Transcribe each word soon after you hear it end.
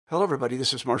Hello, everybody.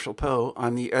 This is Marshall Poe.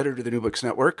 I'm the editor of the New Books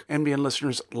Network. NBN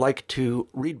listeners like to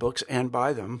read books and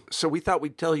buy them. So we thought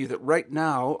we'd tell you that right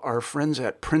now, our friends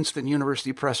at Princeton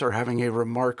University Press are having a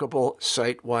remarkable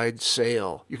site-wide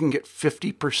sale. You can get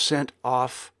 50%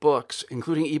 off books,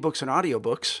 including ebooks and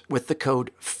audiobooks, with the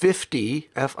code 50,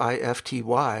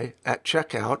 F-I-F-T-Y, at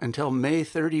checkout until May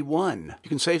 31. You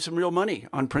can save some real money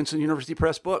on Princeton University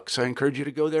Press books. I encourage you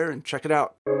to go there and check it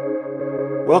out.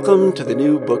 Welcome to the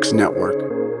New Books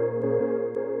Network.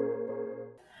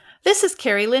 This is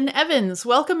Carrie Lynn Evans,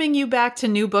 welcoming you back to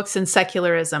New Books in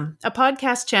Secularism, a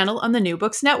podcast channel on the New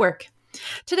Books Network.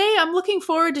 Today, I'm looking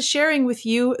forward to sharing with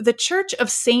you The Church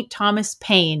of St. Thomas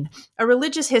Paine, A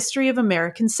Religious History of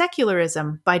American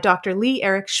Secularism by Dr.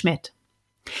 Leigh Schmidt.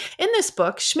 In this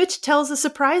book, Schmidt tells a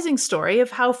surprising story of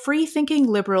how free-thinking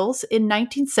liberals in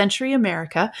 19th century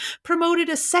America promoted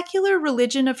a secular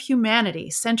religion of humanity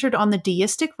centered on the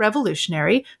deistic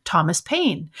revolutionary Thomas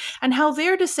Paine, and how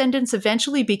their descendants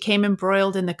eventually became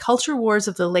embroiled in the culture wars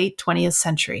of the late 20th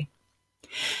century.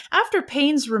 After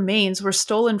Paine's remains were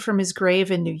stolen from his grave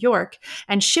in New York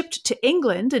and shipped to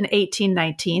England in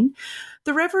 1819,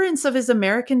 the reverence of his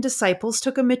American disciples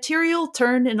took a material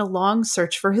turn in a long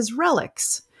search for his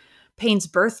relics. Paine's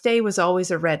birthday was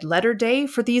always a red letter day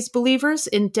for these believers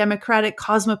in democratic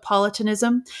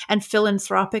cosmopolitanism and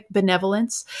philanthropic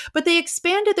benevolence, but they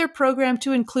expanded their program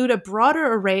to include a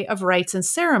broader array of rites and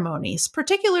ceremonies,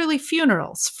 particularly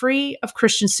funerals, free of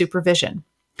Christian supervision.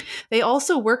 They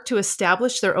also worked to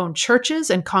establish their own churches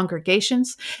and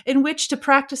congregations in which to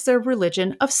practice their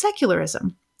religion of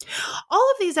secularism.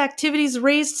 All of these activities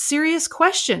raised serious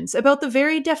questions about the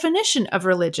very definition of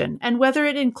religion and whether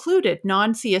it included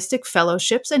non-theistic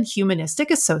fellowships and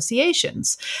humanistic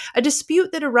associations, a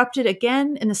dispute that erupted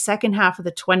again in the second half of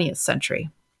the 20th century.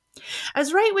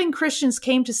 As right-wing Christians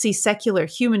came to see secular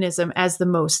humanism as the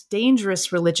most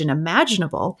dangerous religion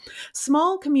imaginable,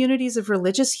 small communities of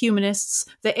religious humanists,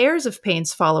 the heirs of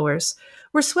Paine's followers,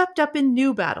 were swept up in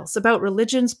new battles about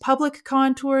religion's public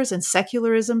contours and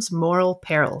secularism's moral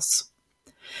perils.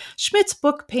 Schmidt's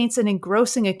book paints an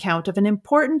engrossing account of an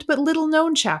important but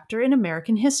little-known chapter in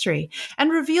American history and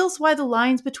reveals why the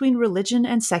lines between religion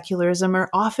and secularism are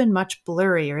often much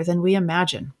blurrier than we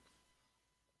imagine.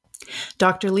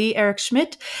 Dr. Leigh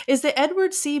Schmidt is the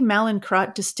Edward C.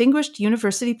 Mallinckrodt Distinguished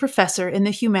University Professor in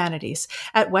the Humanities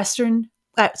at Washington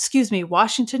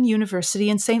University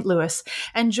in St. Louis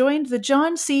and joined the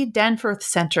John C. Danforth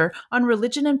Center on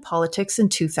Religion and Politics in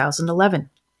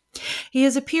 2011. He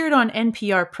has appeared on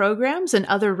NPR programs and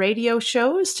other radio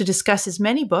shows to discuss his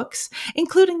many books,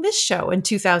 including this show in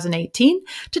 2018,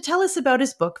 to tell us about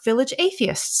his book Village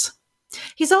Atheists.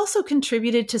 He's also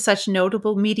contributed to such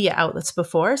notable media outlets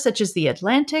before, such as The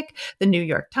Atlantic, The New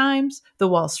York Times, The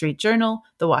Wall Street Journal,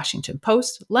 The Washington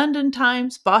Post, London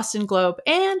Times, Boston Globe,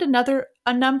 and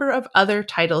a number of other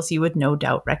titles you would no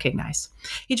doubt recognize.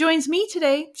 He joins me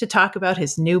today to talk about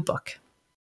his new book.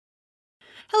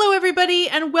 Hello, everybody,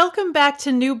 and welcome back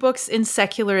to New Books in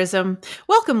Secularism.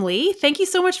 Welcome, Leigh. Thank you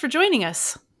so much for joining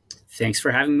us. Thanks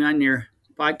for having me on your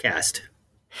podcast.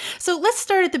 So let's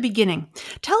start at the beginning.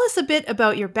 Tell us a bit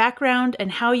about your background and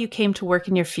how you came to work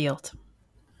in your field.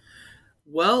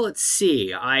 Well, let's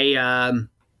see. I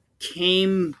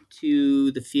came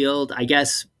to the field, I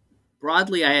guess,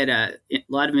 broadly. I had a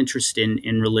lot of interest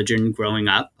in religion growing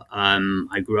up.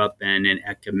 I grew up in an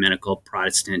ecumenical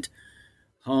Protestant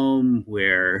home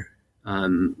where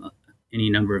any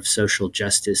number of social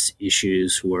justice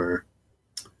issues were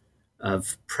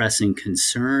of pressing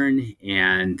concern,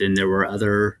 and then there were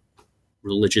other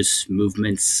religious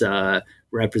movements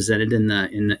represented in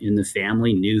the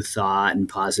family, New Thought and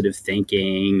positive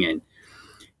thinking,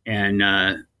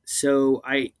 and so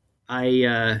I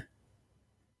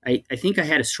think I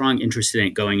had a strong interest in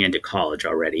it going into college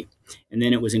already, and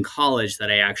then it was in college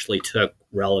that I actually took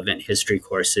relevant history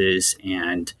courses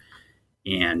and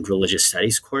religious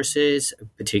studies courses,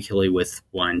 particularly with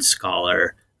one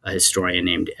scholar, a historian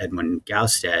named Edwin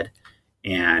Gausted,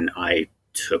 and I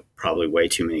took probably way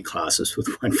too many classes with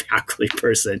one faculty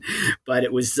person, but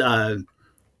it was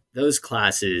those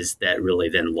classes that really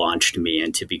then launched me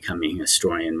into becoming a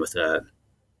historian with a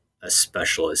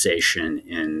specialization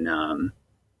in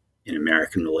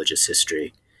American religious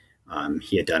history.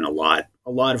 He had done a lot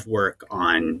of work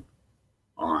on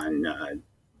the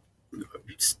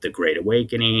Great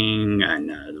Awakening and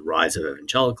the rise of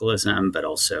evangelicalism, but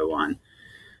also on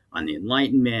the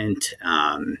Enlightenment.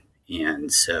 And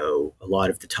so a lot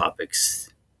of the topics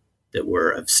that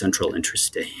were of central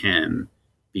interest to him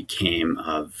became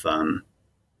of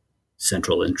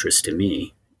central interest to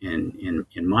me in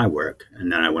my work.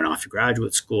 And then I went off to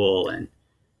graduate school and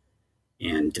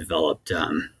and developed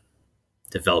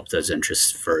those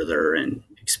interests further and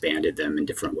expanded them in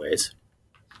different ways.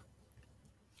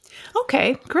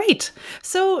 Okay, great.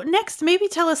 So next, maybe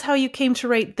tell us how you came to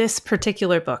write this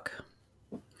particular book.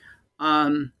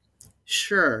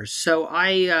 Sure. So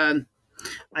I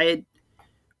had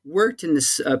worked in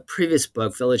this previous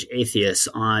book, Village Atheists,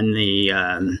 on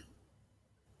the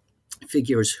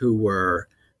figures who were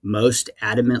most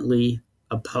adamantly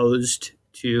opposed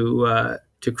to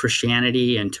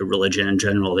Christianity and to religion in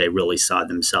general. They really saw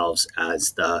themselves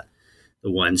as the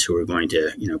ones who were going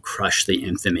to, crush the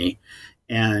infamy.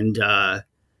 And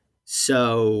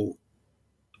so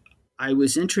I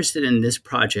was interested in this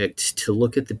project to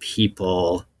look at the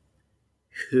people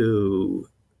who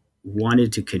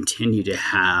wanted to continue to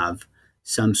have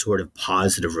some sort of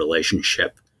positive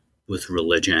relationship with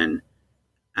religion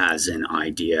as an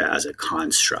idea, as a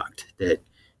construct, that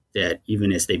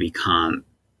even as they become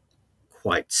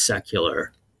quite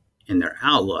secular in their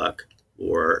outlook,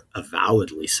 or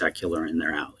avowedly secular in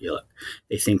their outlook,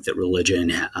 they think that religion,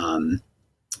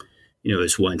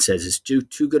 as one says, is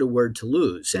too good a word to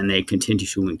lose, and they continue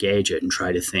to engage it and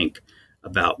try to think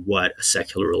about what a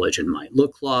secular religion might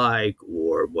look like,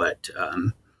 or what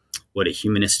a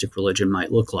humanistic religion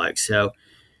might look like. So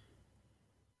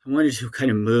I wanted to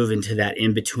kind of move into that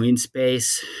in-between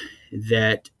space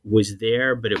that was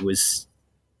there, but it was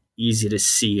easy to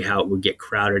see how it would get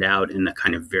crowded out in the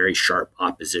kind of very sharp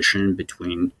opposition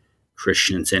between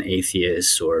Christians and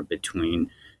atheists, or between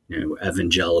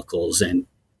evangelicals and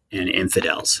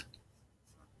infidels.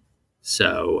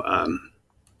 So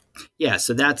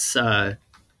so that's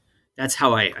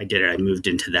how I did it. I moved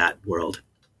into that world.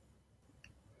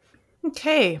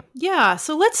 Okay, yeah,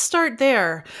 so let's start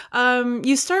there.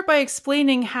 You start by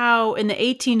explaining how in the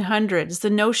 1800s,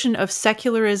 the notion of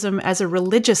secularism as a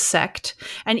religious sect,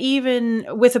 and even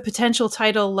with a potential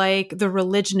title like the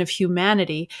religion of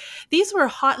humanity, these were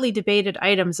hotly debated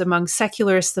items among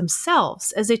secularists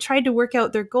themselves as they tried to work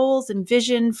out their goals and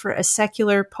vision for a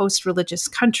secular post-religious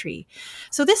country.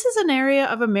 So this is an area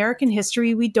of American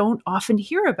history we don't often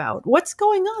hear about. What's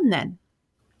going on then?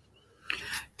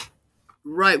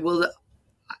 Right. Well,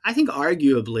 I think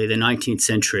arguably the 19th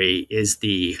century is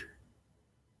the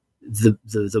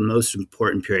most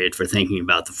important period for thinking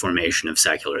about the formation of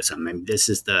secularism. I mean, this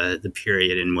is the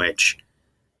period in which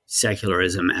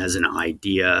secularism as an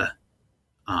idea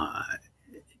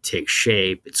takes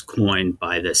shape. It's coined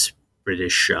by this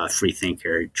British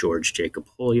freethinker, George Jacob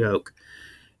Holyoake.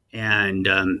 And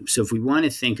so if we want to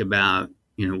think about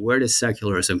where does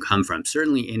secularism come from?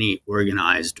 Certainly any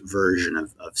organized version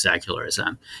of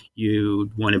secularism,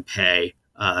 you'd want to pay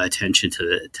attention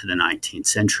to the 19th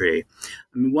century.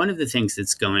 I mean, one of the things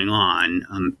that's going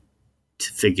on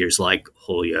to figures like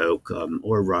Holyoake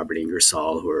or Robert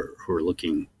Ingersoll, who are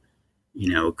looking,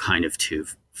 kind of to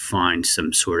find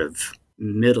some sort of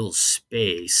middle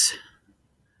space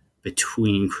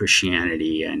between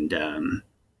Christianity and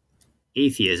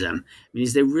atheism,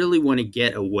 is they really want to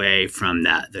get away from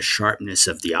the sharpness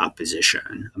of the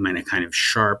opposition. I mean, a kind of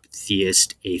sharp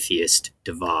theist-atheist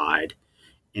divide,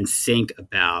 and think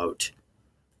about,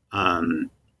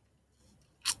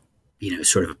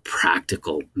 sort of a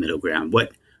practical middle ground.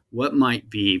 What might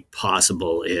be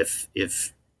possible if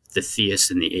the theist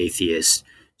and the atheist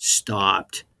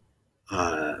stopped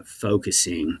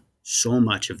focusing so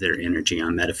much of their energy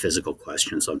on metaphysical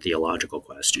questions, on theological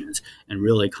questions, and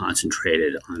really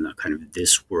concentrated on the kind of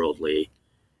this worldly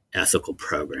ethical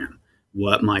program?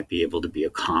 What might be able to be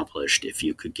accomplished if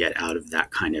you could get out of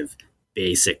that kind of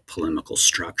basic polemical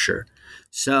structure?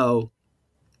 So,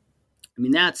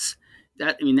 that's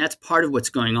part of what's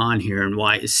going on here, and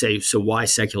why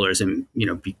secularism,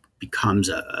 becomes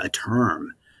a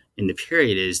term in the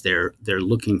period is they're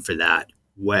looking for that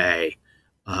way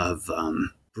of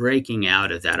breaking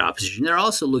out of that opposition. They're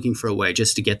also looking for a way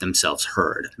just to get themselves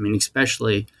heard. I mean,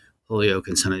 especially Holyoake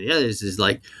and some of the others is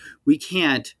like, we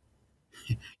can't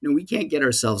get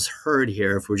ourselves heard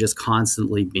here if we're just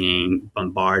constantly being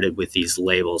bombarded with these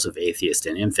labels of atheist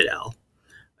and infidel.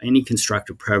 Any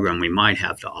constructive program we might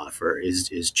have to offer is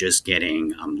just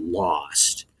getting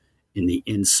lost in the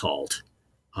insult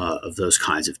of those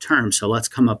kinds of terms. So let's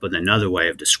come up with another way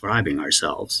of describing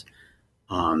ourselves.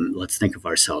 Let's think of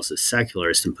ourselves as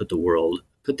secularists and put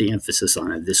the emphasis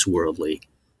on a this worldly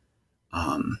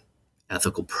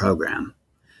ethical program.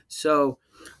 So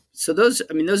those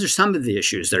are some of the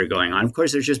issues that are going on. Of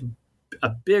course, there's just a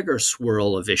bigger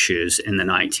swirl of issues in the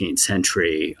 19th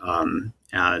century,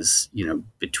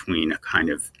 between a kind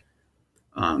of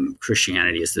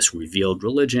Christianity as this revealed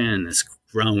religion, this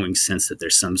growing sense that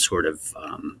there's some sort of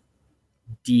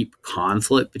deep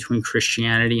conflict between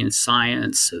Christianity and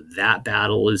science. So that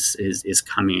battle is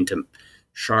coming into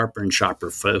sharper and sharper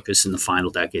focus in the final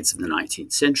decades of the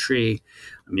 19th century.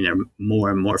 I mean, there are more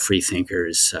and more free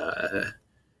thinkers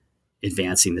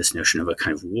advancing this notion of a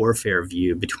kind of warfare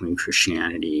view between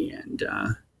Christianity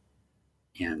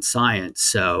and science.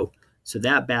 So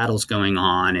that battle's going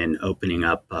on and opening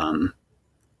up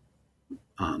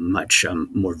much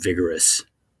more vigorous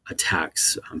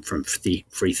attacks from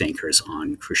free thinkers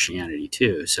on Christianity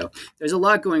too. So there's a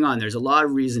lot going on. There's a lot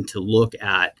of reason to look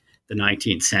at the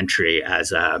 19th century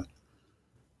as a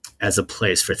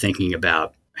place for thinking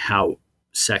about how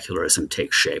secularism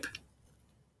takes shape.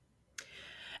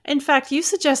 In fact, you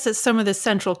suggest that some of the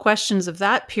central questions of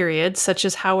that period, such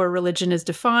as how a religion is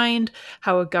defined,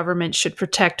 how a government should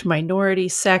protect minority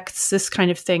sects, this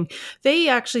kind of thing, they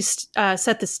actually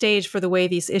set the stage for the way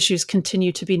these issues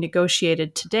continue to be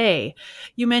negotiated today.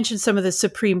 You mentioned some of the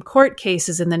Supreme Court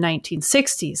cases in the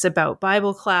 1960s about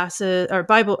Bible classes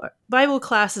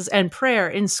and prayer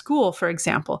in school, for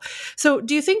example. So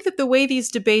do you think that the way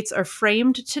these debates are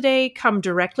framed today come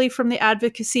directly from the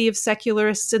advocacy of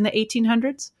secularists in the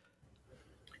 1800s?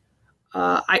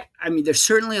 I mean, there's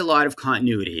certainly a lot of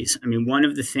continuities. I mean, one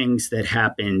of the things that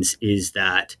happens is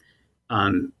that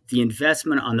the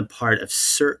investment on the part of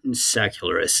certain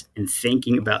secularists in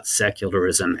thinking about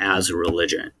secularism as a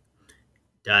religion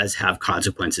does have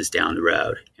consequences down the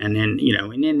road. And then,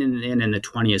 and in the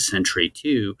 20th century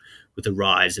too, with the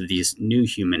rise of these new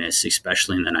humanists,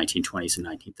 especially in the 1920s and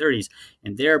 1930s,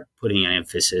 and they're putting an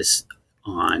emphasis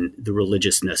on the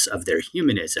religiousness of their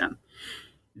humanism.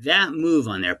 That move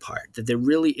on their part, that there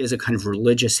really is a kind of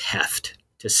religious heft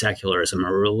to secularism, or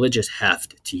a religious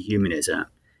heft to humanism,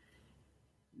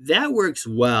 that works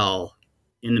well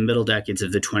in the middle decades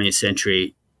of the 20th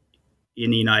century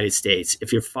in the United States.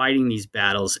 If you're fighting these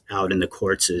battles out in the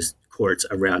courts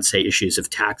around, say, issues of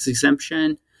tax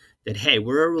exemption, that, hey,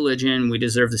 we're a religion, we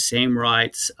deserve the same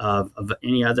rights of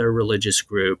any other religious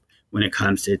group when it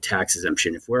comes to tax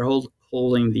exemption. If we're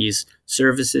holding these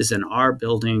services in our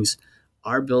buildings,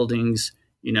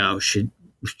 should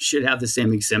have the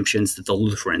same exemptions that the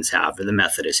Lutherans have or the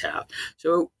Methodists have.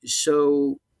 So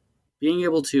being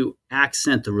able to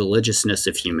accent the religiousness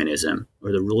of humanism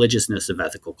or the religiousness of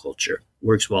ethical culture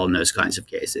works well in those kinds of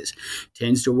cases.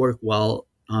 Tends to work well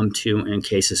too in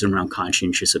cases around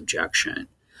conscientious objection.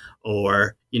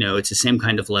 Or, it's the same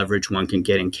kind of leverage one can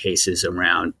get in cases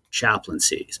around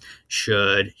chaplaincies.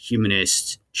 Should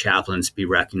humanist chaplains be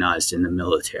recognized in the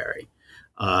military?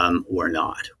 Or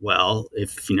not? Well,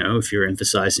 if you're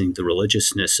emphasizing the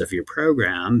religiousness of your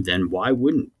program, then why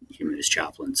wouldn't humanist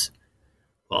chaplains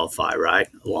qualify, right,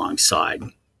 alongside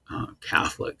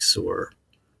Catholics or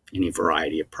any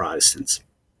variety of Protestants?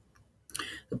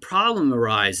 The problem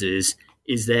arises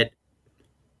is that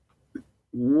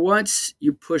once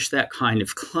you push that kind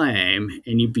of claim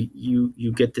and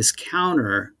you get this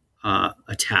counter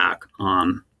attack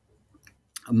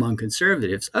among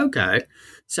conservatives, okay,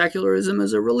 secularism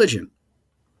is a religion.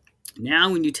 Now,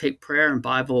 when you take prayer and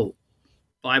Bible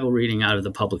reading out of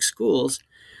the public schools,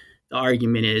 the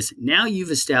argument is now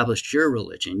you've established your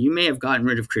religion. You may have gotten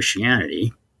rid of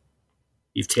Christianity.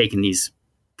 You've taken these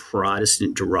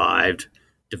Protestant-derived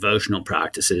devotional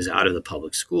practices out of the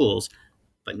public schools,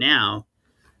 but now,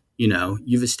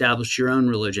 you've established your own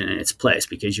religion in its place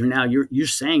because you're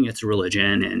saying it's a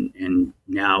religion, and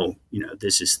now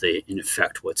this is in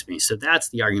effect what's being. So that's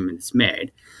the argument that's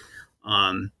made,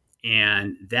 and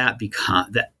that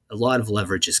a lot of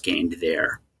leverage is gained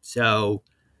there. So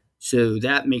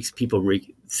that makes people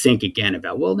think again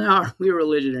about, well, now are we a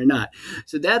religion or not?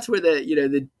 So that's where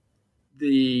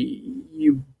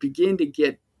you begin to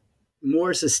get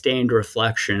more sustained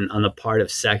reflection on the part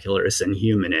of secularists and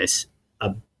humanists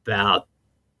about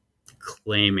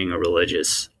claiming a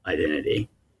religious identity,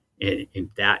 and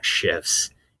that shifts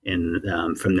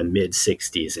from the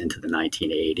mid-'60s into the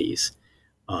 1980s.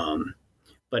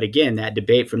 But again, that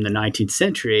debate from the 19th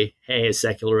century, hey, is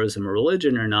secularism a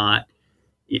religion or not?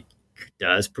 It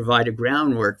does provide a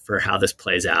groundwork for how this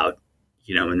plays out,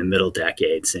 in the middle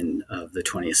decades of the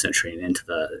 20th century and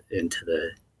into the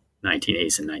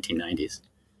 1980s and 1990s.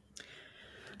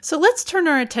 So let's turn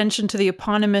our attention to the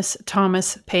eponymous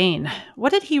Thomas Paine.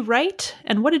 What did he write,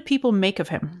 and what did people make of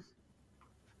him?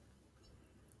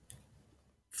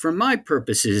 For my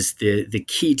purposes, the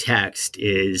key text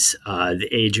is The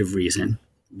Age of Reason,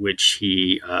 which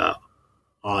he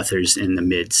authors in the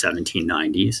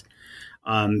mid-1790s.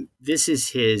 This is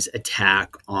his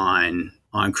attack on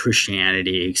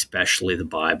Christianity, especially the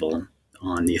Bible,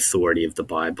 on the authority of the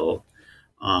Bible,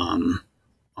 on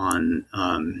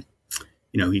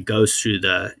he goes through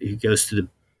the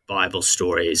Bible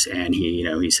stories, and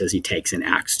he says he takes an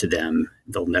axe to them;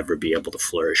 they'll never be able to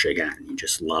flourish again. He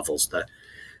just levels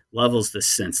the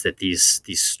sense that these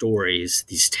stories,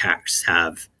 these texts,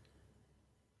 have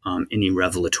any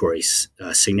revelatory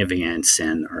significance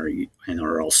and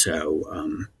are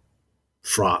also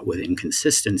fraught with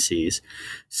inconsistencies.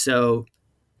 So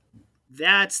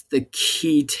that's the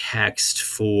key text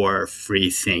for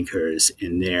free thinkers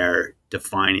in their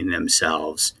defining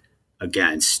themselves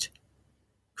against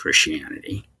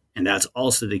Christianity. And that's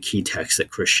also the key text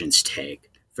that Christians take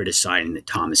for deciding that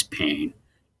Thomas Paine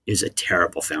is a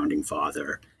terrible founding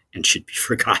father and should be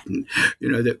forgotten,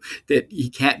 that he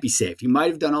can't be saved. He might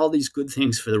have done all these good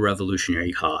things for the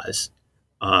revolutionary cause,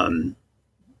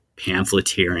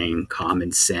 pamphleteering,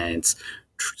 common sense,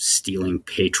 stealing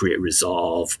patriot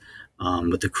resolve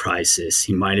with the crisis.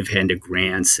 He might have had a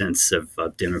grand sense of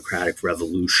democratic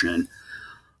revolution.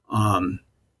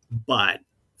 But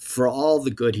for all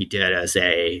the good he did as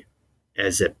a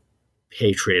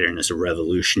patriot and as a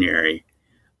revolutionary,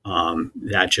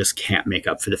 that just can't make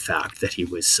up for the fact that he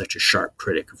was such a sharp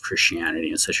critic of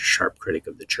Christianity and such a sharp critic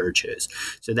of the churches.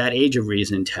 So that Age of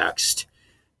Reason text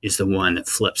is the one that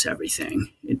flips everything.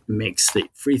 It makes the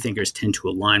freethinkers tend to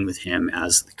align with him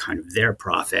as kind of their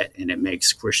prophet, and it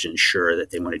makes Christians sure that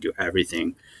they want to do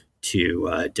everything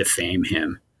to defame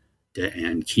him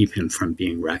and keep him from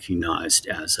being recognized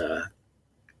as a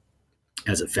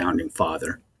founding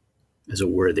father, as a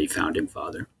worthy founding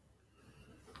father.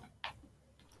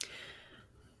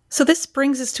 So this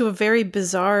brings us to a very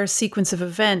bizarre sequence of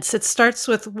events. It starts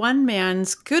with one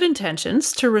man's good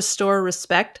intentions to restore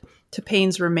respect to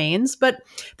Paine's remains, but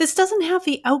this doesn't have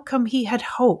the outcome he had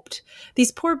hoped.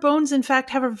 These poor bones, in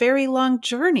fact, have a very long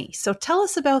journey. So tell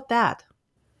us about that.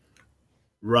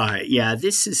 Right. Yeah,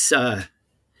 this is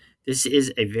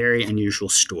a very unusual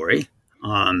story.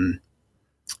 At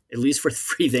least for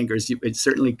freethinkers, it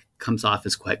certainly comes off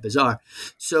as quite bizarre.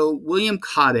 So William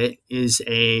Cobbett is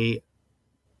a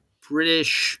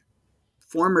British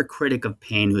former critic of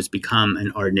Paine who has become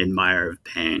an ardent admirer of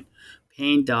Paine.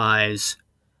 Paine dies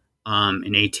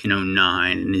in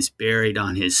 1809 and is buried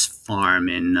on his farm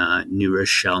in New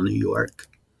Rochelle, New York.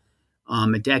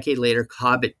 A decade later,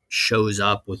 Cobbett shows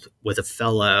up with a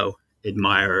fellow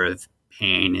admirer of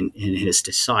Paine and has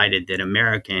decided that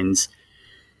Americans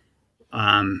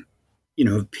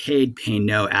have paid Paine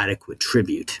no adequate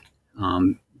tribute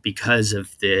because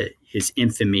of his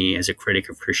infamy as a critic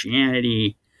of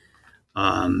Christianity.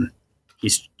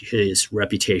 His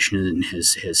reputation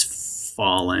has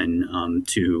fallen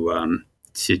to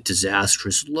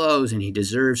disastrous lows, and he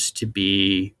deserves to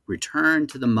be returned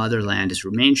to the motherland. His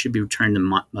remains should be returned to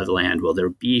the motherland. Will there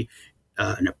be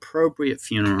an appropriate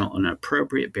funeral, an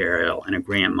appropriate burial, and a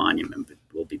grand monument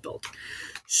will be built?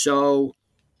 So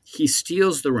he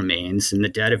steals the remains in the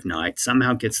dead of night,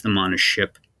 somehow gets them on a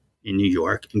ship in New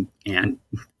York, and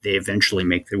they eventually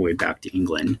make their way back to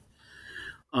England,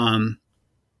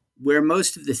 where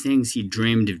most of the things he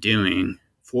dreamed of doing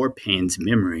for Paine's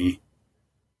memory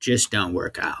just don't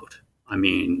work out. I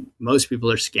mean, most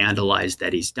people are scandalized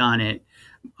that he's done it.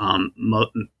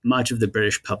 Much of the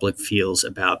British public feels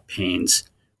about Paine's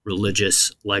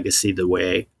religious legacy the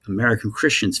way American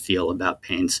Christians feel about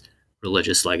Paine's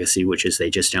religious legacy, which is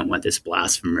they just don't want this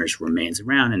blasphemer's remains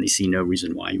around, and they see no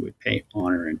reason why you would pay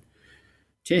honor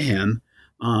to him.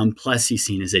 Plus, he's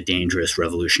seen as a dangerous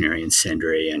revolutionary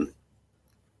incendiary, and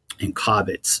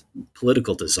Cobbett's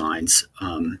political designs,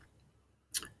 don't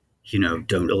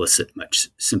elicit much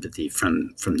sympathy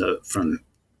from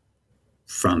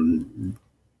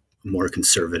more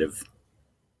conservative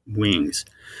wings.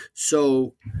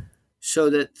 So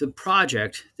that the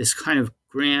project, this kind of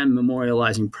grand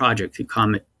memorializing project that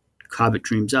Cobbett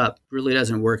dreams up, really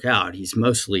doesn't work out. He's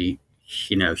mostly,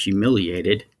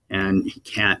 humiliated, and he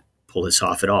can't pull this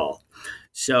off at all.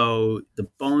 So the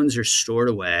bones are stored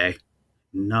away.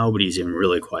 Nobody's even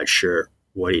really quite sure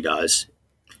what he does.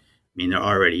 I mean, there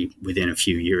are already, within a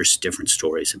few years, different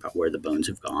stories about where the bones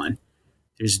have gone.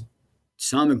 There's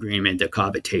some agreement that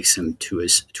Cobbett takes him to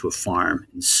a farm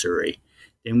in Surrey.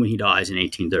 Then when he dies in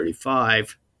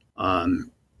 1835,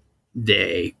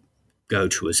 they go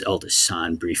to his eldest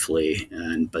son briefly,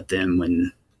 but then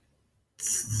when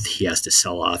he has to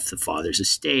sell off the father's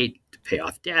estate to pay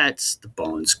off debts, the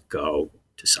bones go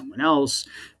to someone else.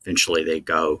 Eventually they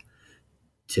go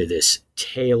to this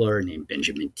tailor named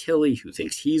Benjamin Tilley, who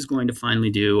thinks he's going to finally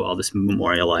do all this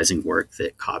memorializing work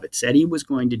that Cobbett said he was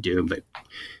going to do, but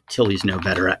Tilley's no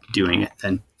better at doing it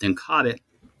than Cobbett,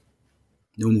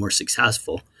 no more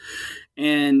successful.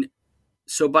 And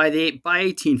so by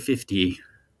 1850,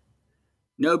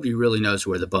 nobody really knows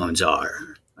where the bones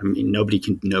are. I mean, nobody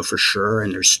can know for sure.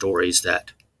 And there's stories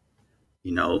that,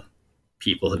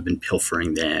 people have been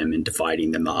pilfering them and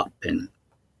dividing them up. And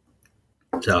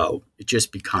so it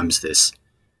just becomes this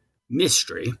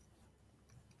mystery.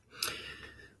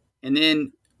 And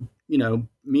then,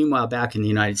 meanwhile, back in the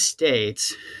United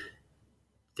States,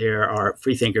 there are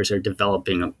freethinkers are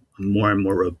developing a more and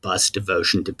more robust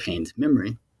devotion to Paine's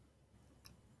memory.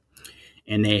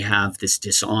 And they have this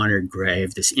dishonored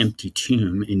grave, this empty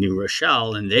tomb in New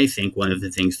Rochelle. And they think one of the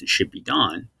things that should be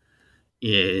done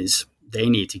is they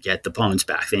need to get the bones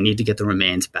back. They need to get the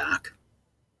remains back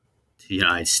to the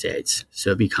United States.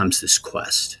 So it becomes this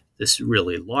quest, this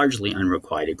really largely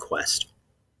unrequited quest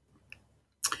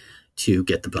to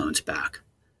get the bones back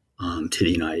to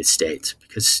the United States,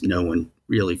 because no one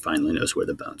really finally knows where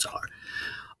the bones are.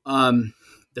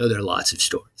 Though there are lots of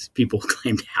stories. People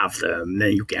claim to have them,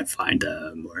 then you can't find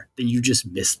them, or then you just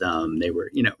miss them. They were,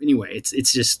 anyway,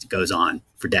 it's just goes on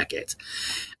for decades.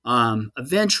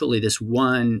 Eventually, this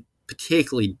one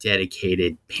particularly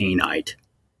dedicated Painite,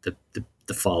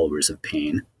 the followers of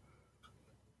Paine,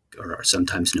 or are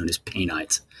sometimes known as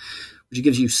Painites, which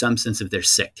gives you some sense of their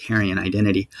sectarian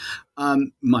identity.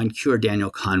 Monsieur Daniel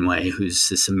Conway, who's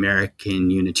this American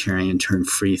Unitarian turned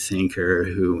freethinker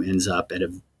who ends up at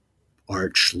a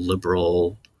arch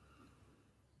liberal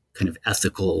kind of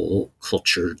ethical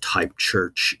culture type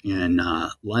church in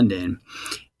London.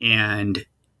 And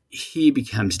he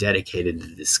becomes dedicated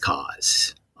to this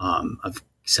cause of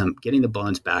getting the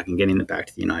bones back and getting them back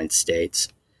to the United States,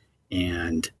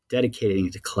 and dedicating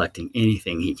to collecting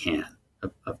anything he can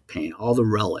of Paine, all the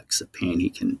relics of Paine he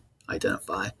can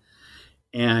identify.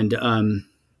 And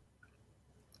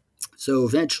so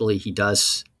eventually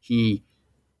he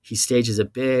stages a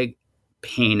big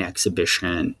Paine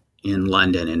exhibition in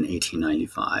London in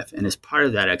 1895. And as part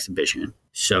of that exhibition,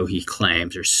 so he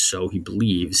claims, or so he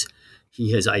believes,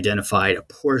 he has identified a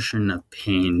portion of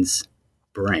Paine's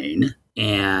brain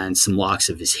and some locks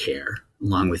of his hair,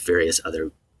 along with various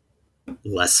other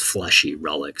less fleshy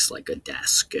relics like a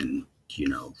desk and,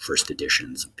 first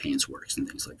editions of Paine's works and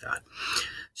things like that.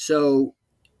 So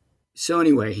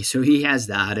anyway, so he has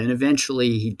that. And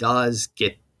eventually he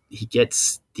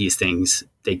gets these things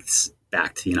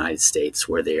back to the United States,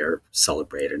 where they are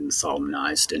celebrated and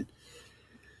solemnized, and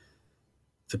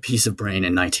the piece of brain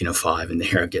in 1905 and the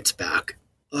hair gets back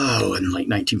in like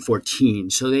 1914.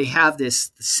 So they have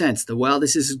this sense that, well,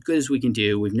 this is as good as we can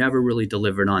do. We've never really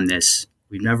delivered on this.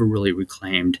 We've never really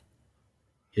reclaimed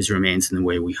his remains in the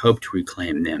way we hope to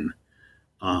reclaim them.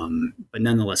 But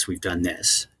nonetheless, we've done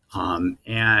this.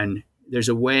 And there's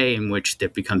a way in which there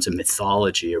becomes a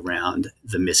mythology around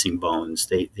the missing bones.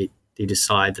 They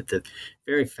decide that the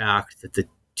very fact that the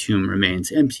tomb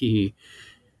remains empty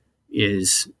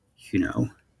is,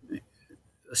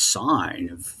 a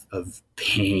sign of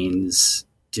Paine's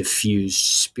diffused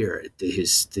spirit,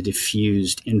 the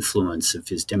diffused influence of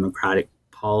his democratic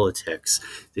politics,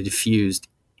 the diffused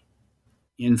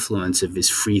influence of his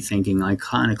free-thinking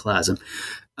iconoclasm.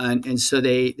 And so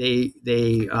they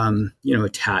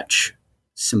attach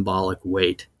symbolic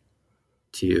weight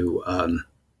to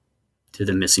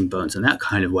the missing bones in that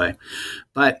kind of way.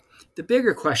 But the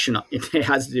bigger question it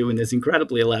has to do in this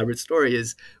incredibly elaborate story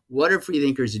is, what are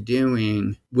freethinkers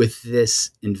doing with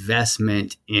this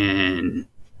investment in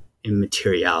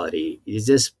materiality? Does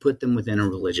this put them within a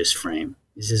religious frame?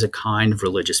 Is this a kind of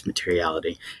religious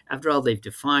materiality? After all, they've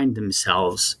defined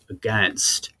themselves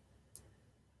against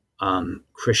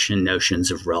Christian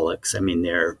notions of relics. I mean,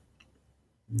 they're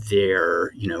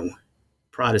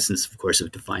Protestants, of course,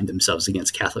 have defined themselves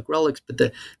against Catholic relics, but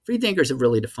the freethinkers have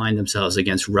really defined themselves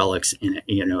against relics,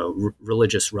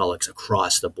 religious relics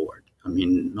across the board. I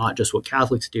mean, not just what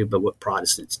Catholics do, but what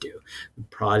Protestants do.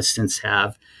 Protestants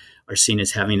are seen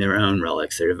as having their own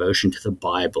relics, their devotion to the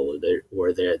Bible,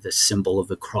 or the symbol of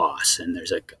the cross. And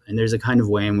there's a kind of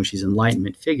way in which these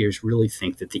Enlightenment figures really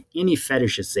think that any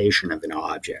fetishization of an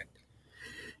object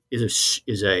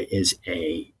is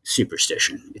a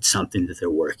superstition. It's something that they're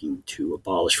working to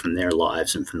abolish from their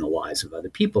lives and from the lives of other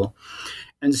people.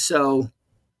 And so,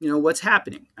 what's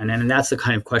happening? And that's the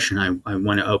kind of question I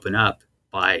want to open up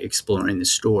by exploring the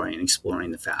story and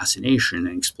exploring the fascination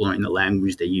and exploring the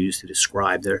language they use to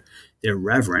describe their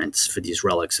reverence for these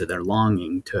relics, or their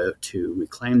longing to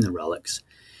reclaim the relics.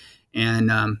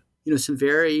 And, some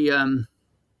very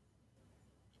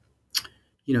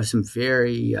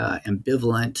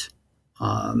ambivalent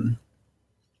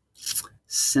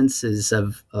senses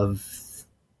of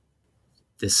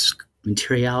this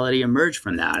materiality emerge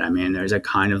from that. I mean, there's a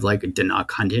kind of like a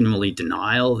continually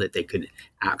denial that they could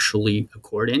actually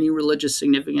accord any religious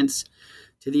significance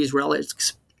to these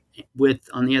relics with,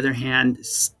 on the other hand,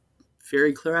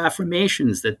 very clear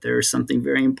affirmations that there's something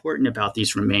very important about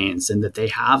these remains and that they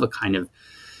have a kind of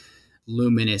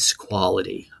luminous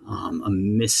quality,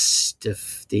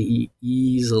 they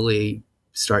easily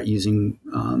start using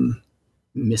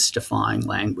mystifying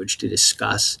language to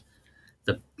discuss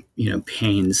the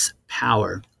Paine's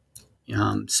power.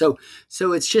 So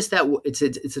it's just that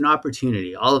it's an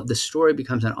opportunity. All of the story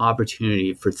becomes an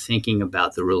opportunity for thinking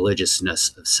about the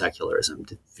religiousness of secularism,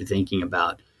 for thinking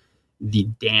about the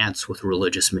dance with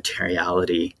religious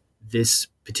materiality this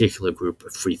particular group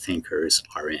of free thinkers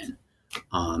are in.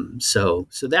 So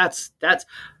that's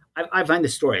I find the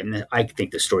story, and I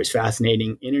think the story is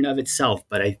fascinating in and of itself.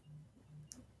 But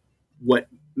what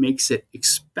makes it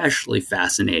especially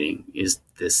fascinating is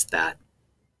that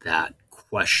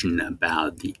question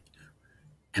about the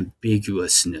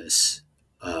ambiguousness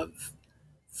of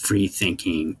free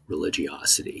thinking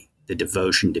religiosity, the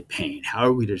devotion to Paine. How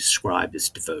are we to describe this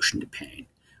devotion to Paine?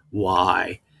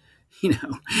 Why?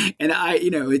 And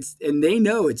they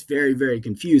know it's very, very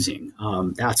confusing.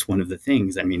 That's one of the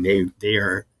things. I mean, they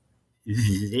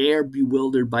are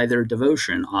bewildered by their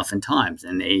devotion oftentimes,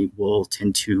 and they will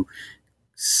tend to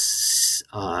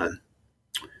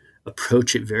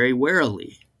approach it very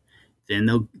warily.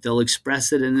 Then they'll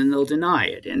express it, and then they'll deny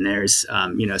it. And there's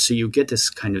so you get this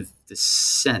kind of this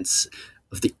sense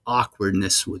of the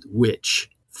awkwardness with which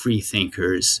free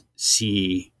thinkers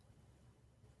see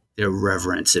their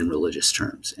reverence in religious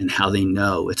terms, and how they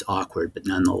know it's awkward, but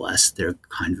nonetheless they're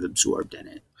kind of absorbed in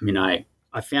it. I mean, I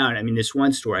found this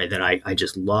one story that I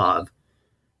just love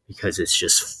because it's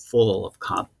just full of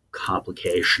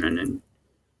complication and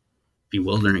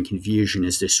bewilderment and confusion.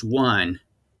 Is this one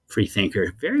free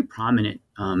thinker, very prominent,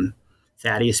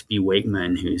 Thaddeus B.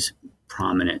 Wakeman, who's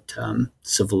prominent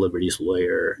civil liberties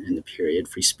lawyer in the period,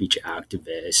 free speech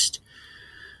activist,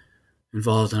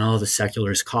 involved in all the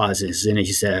secularist causes, and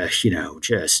he's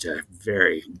just a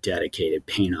very dedicated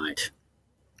Paineite.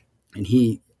 And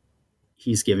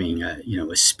he's giving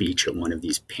a speech at one of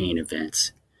these Paine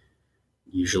events,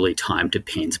 usually timed to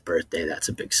Paine's birthday. That's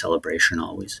a big celebration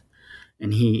always.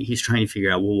 And he's trying to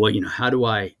figure out, how do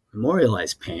I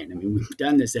memorialize Paine? I mean, we've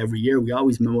done this every year. We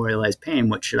always memorialize Paine.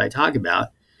 What should I talk about?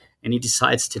 And he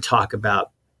decides to talk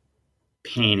about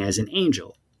Paine as an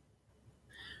angel.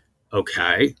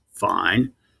 Okay,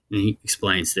 fine. And he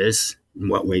explains this, in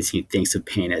what ways he thinks of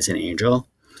Paine as an angel.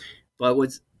 But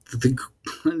what's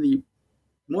one of the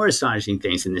more astonishing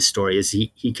things in this story is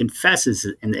he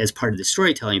confesses, and as part of the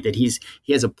storytelling, that he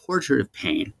has a portrait of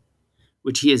Paine,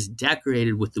 which he has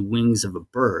decorated with the wings of a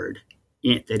bird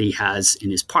that he has in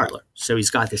his parlor. So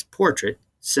he's got this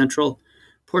central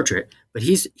portrait, but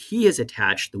he has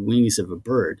attached the wings of a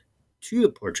bird to the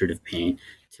portrait of Paine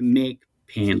to make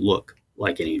Paine look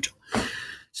like an angel.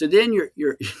 So then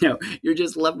you're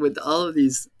just left with all of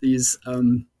these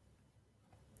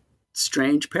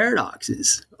strange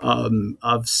paradoxes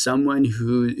of someone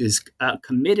who is a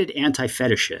committed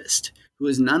anti-fetishist, who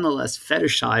has nonetheless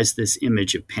fetishized this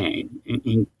image of Paine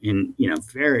in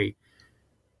very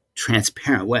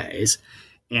transparent ways.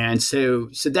 And so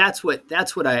that's what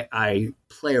I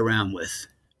play around with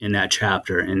in that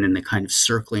chapter, and then the kind of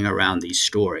circling around these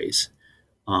stories.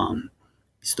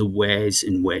 It's the ways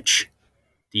in which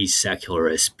these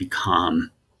secularists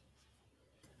become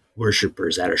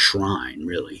worshipers at a shrine,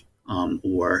 really,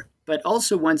 but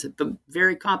also the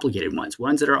very complicated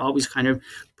ones that are always kind of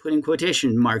putting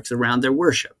quotation marks around their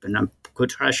worship and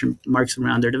quotation marks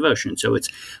around their devotion.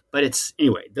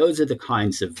 Anyway, those are the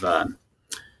kinds of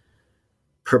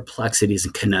perplexities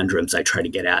and conundrums I try to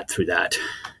get at through that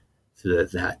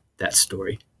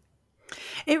story.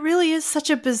 It really is such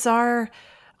a bizarre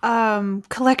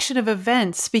collection of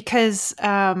events because,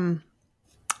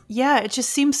 it just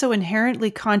seems so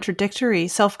inherently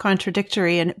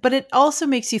self-contradictory. But it also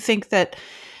makes you think that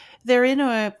they're in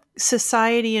a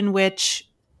society in which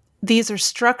these are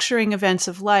structuring events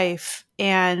of life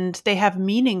and they have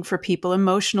meaning for people,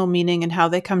 emotional meaning, and how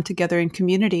they come together in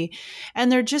community.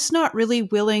 And they're just not really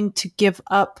willing to give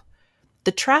up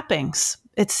the trappings,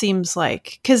 it seems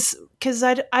like, because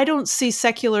I don't see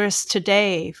secularists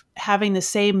today having the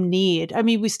same need. I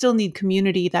mean, we still need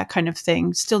community, that kind of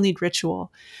thing, still need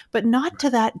ritual, but not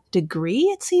to that degree,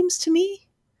 it seems to me.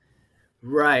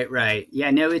 Right.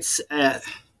 Yeah, no, it's, I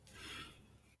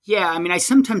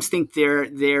sometimes think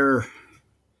there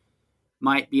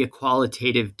might be a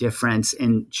qualitative difference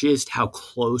in just how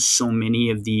close so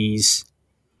many of these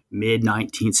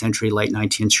mid-19th century, late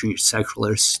 19th century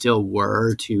secularists still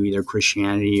were to either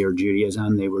Christianity or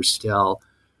Judaism. They were still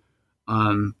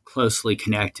closely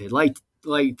connected. Like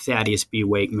like Thaddeus B.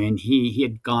 Wakeman, he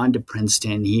had gone to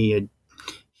Princeton. He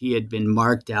had been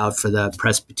marked out for the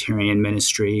Presbyterian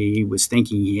ministry. He was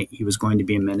thinking he was going to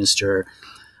be a minister.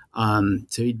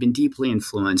 So he'd been deeply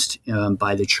influenced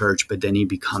by the church, but then he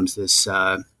becomes this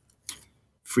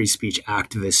free speech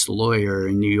activist lawyer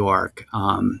in New York.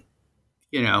 But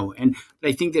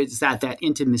I think there's that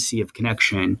intimacy of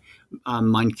connection.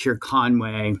 Moncure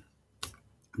Conway,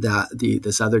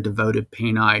 this other devoted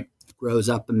Painite, grows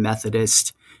up a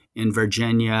Methodist in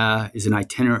Virginia, is an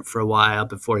itinerant for a while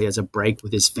before he has a break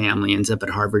with his family, ends up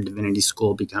at Harvard Divinity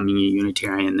School, becoming a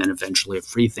Unitarian, then eventually a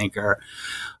freethinker.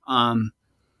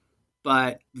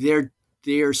 But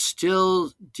they're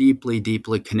still deeply,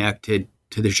 deeply connected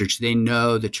to the church. They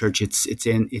know the church; it's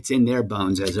in their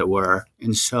bones, as it were,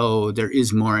 and so there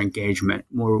is more engagement,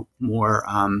 more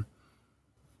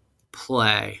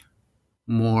play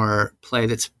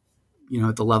that's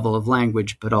at the level of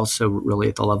language, but also really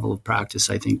at the level of practice,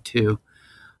 I think, too.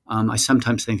 I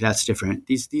sometimes think that's different.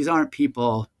 These aren't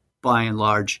people, by and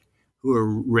large, who are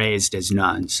raised as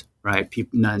nuns, right?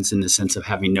 Nuns in the sense of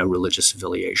having no religious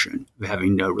affiliation, of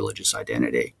having no religious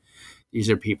identity. These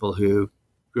are people who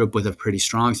grew up with a pretty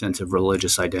strong sense of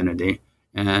religious identity.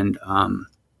 And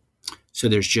so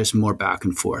there's just more back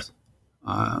and forth.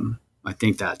 I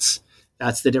think that's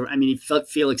the difference. I mean,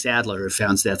 Felix Adler, who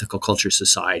founds the Ethical Culture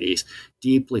Societies,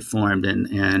 deeply formed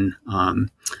in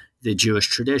the Jewish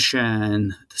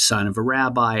tradition, the son of a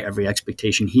rabbi, every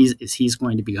expectation he's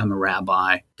going to become a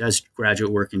rabbi, does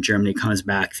graduate work in Germany, comes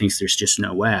back, thinks there's just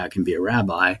no way I can be a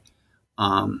rabbi.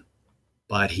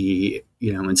 But he,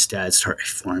 instead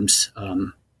forms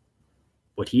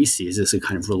what he sees as a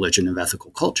kind of religion of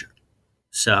ethical culture.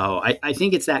 So I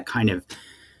think it's that kind of,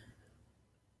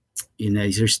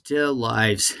 these are still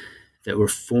lives that were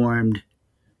formed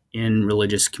in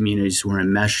religious communities who were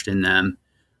enmeshed in them.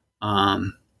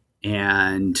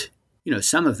 And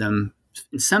some of them,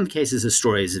 in some cases, the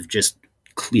stories of just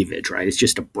cleavage, right? It's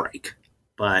just a break.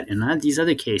 But in these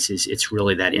other cases, it's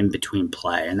really that in-between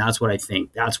play. And that's what I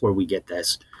think, that's where we get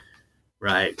this,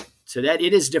 right? So that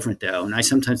it is different, though. And I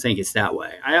sometimes think it's that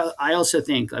way. I also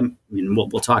think,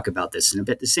 we'll talk about this in a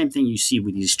bit, the same thing you see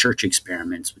with these church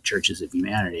experiments with churches of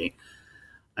humanity.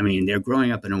 I mean, they're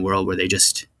growing up in a world where they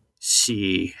just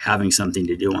see having something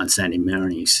to do on Sunday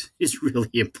mornings is really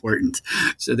important.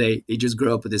 So they just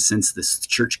grow up with this sense this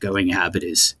church-going habit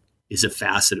is a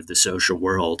facet of the social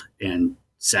world, and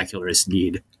secularists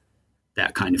need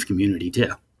that kind of community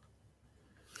too.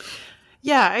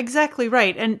 Yeah, exactly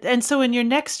right. And so in your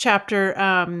next chapter,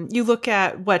 you look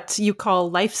at what you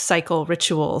call life cycle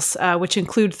rituals, which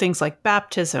include things like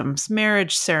baptisms,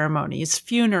 marriage ceremonies,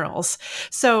 funerals.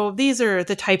 So these are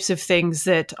the types of things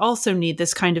that also need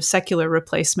this kind of secular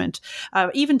replacement.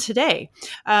 Even today,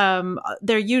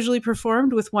 they're usually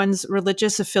performed with one's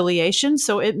religious affiliation.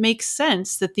 So it makes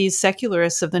sense that these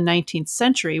secularists of the 19th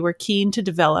century were keen to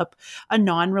develop a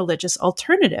non-religious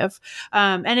alternative.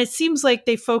 And it seems like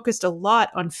they focused a lot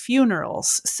on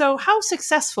funerals. So how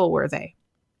successful were they?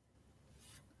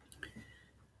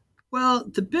 Well,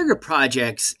 the bigger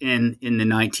projects in the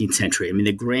 19th century, I mean,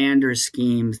 the grander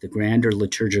schemes, the grander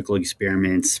liturgical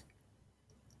experiments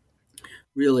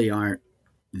really aren't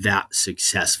that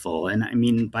successful. And I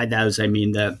mean, by those, I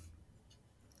mean the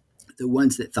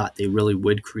ones that thought they really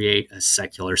would create a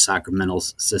secular sacramental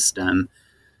system,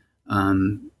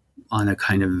 on a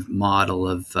kind of model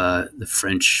of the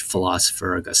French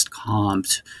philosopher Auguste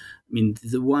Comte. I mean,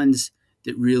 the ones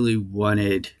that really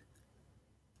wanted,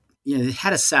 they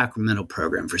had a sacramental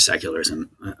program for secularism,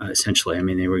 essentially. I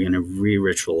mean, they were going to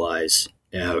re-ritualize,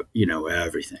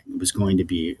 everything. It was going to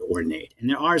be ornate. And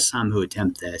there are some who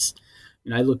attempt this.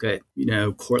 I look at,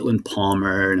 Cortland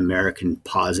Palmer, an American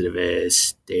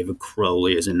positivist. David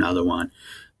Crowley is another one.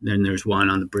 Then there's one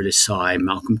on the British side,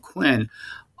 Malcolm Quinn.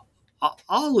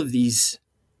 All of these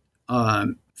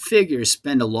figures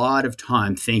spend a lot of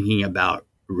time thinking about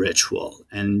ritual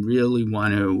and really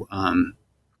want to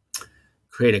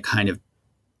create a kind of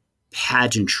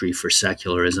pageantry for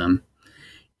secularism.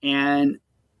 And,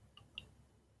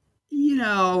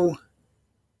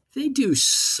 they do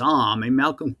some. And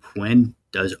Malcolm Quinn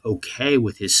does okay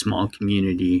with his small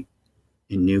community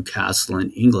in Newcastle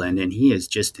in England, and he is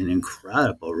just an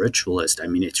incredible ritualist. I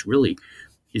mean, it's really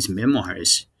his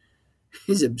memoirs.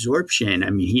 His absorption, I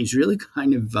mean, he's really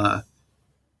kind of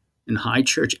an high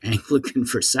church Anglican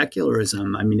for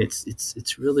secularism. I mean,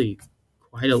 it's really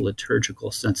quite a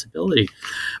liturgical sensibility.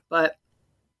 But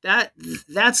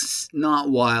that's not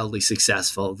wildly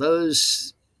successful.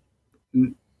 Those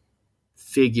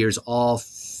figures all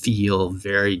feel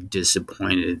very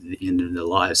disappointed in their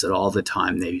lives at all the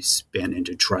time they spend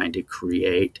into trying to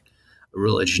create a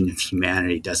religion of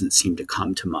humanity doesn't seem to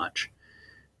come to much.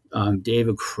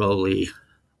 David Crowley,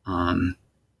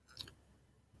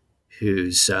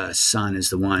 whose son is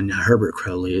the one, Herbert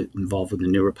Crowley, involved with the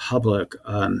New Republic,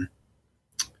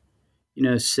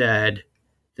 said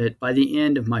that by the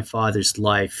end of my father's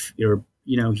life,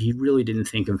 he really didn't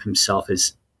think of himself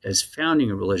as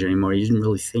founding a religion anymore. He didn't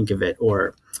really think of it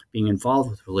or being involved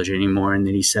with religion anymore. And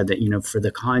then he said that, for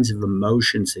the kinds of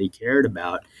emotions that he cared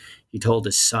about, he told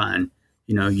his son,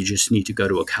 you just need to go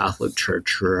to a Catholic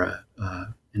church or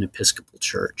an Episcopal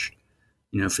church,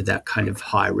 for that kind of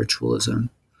high ritualism.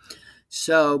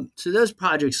 So those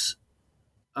projects,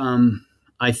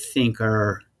 I think,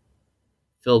 are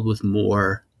filled with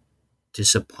more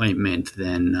disappointment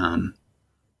than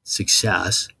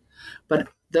success. But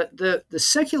the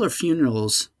secular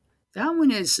funerals, that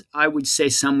one is, I would say,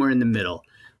 somewhere in the middle.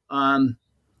 That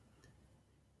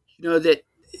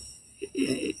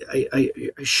I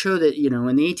show that,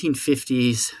 in the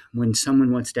 1850s, when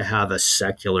someone wants to have a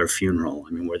secular funeral,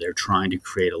 where they're trying to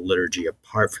create a liturgy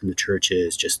apart from the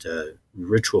churches, just a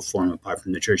ritual form apart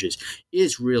from the churches,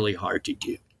 is really hard to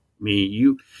do.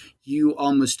 You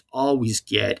almost always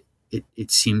get,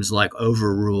 it seems like,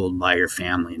 overruled by your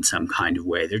family in some kind of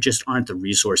way. There just aren't the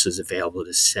resources available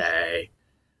to say,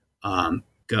 I'm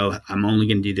only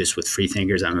going to do this with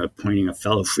freethinkers. I'm appointing a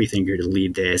fellow freethinker to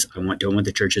lead this. Don't want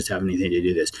the churches to have anything to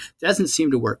do this. It doesn't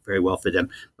seem to work very well for them.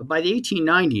 But by the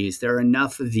 1890s, there are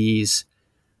enough of these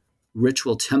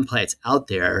ritual templates out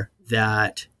there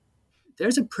that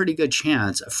there's a pretty good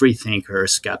chance a freethinker or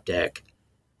skeptic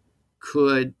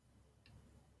could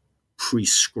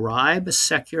prescribe a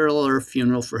secular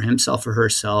funeral for himself or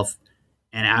herself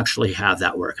and actually have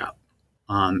that work out.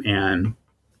 And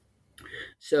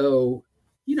so,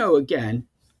 again,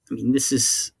 this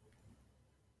is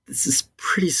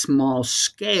pretty small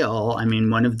scale.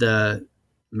 One of the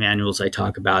manuals I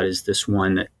talk about is this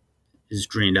one that is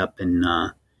drained up in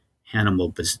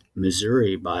Hannibal,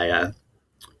 Missouri, by a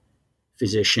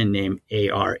physician named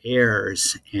A.R.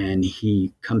 Ayers, and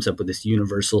he comes up with this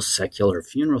universal secular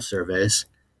funeral service,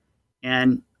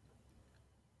 and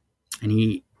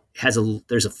he has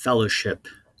there's a fellowship,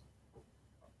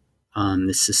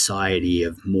 the Society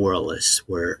of Moralists,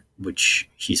 which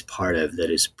he's part of,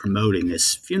 that is promoting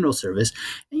this funeral service.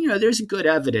 And, there's good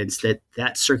evidence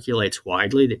that circulates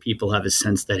widely, that people have a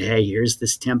sense that, hey, here's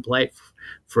this template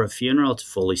for a funeral. It's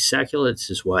fully secular.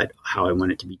 This is how I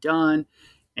want it to be done.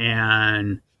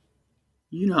 And,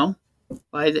 he's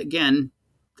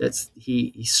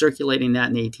circulating that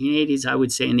in the 1880s. I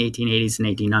would say in the 1880s and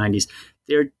 1890s,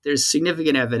 there's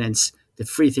significant evidence that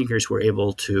freethinkers were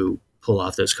able to pull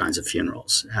off those kinds of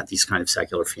funerals, have these kind of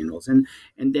secular funerals. And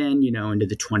then, into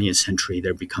the 20th century,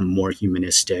 there become more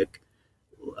humanistic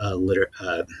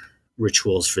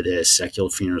rituals for this, secular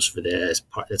funerals for this.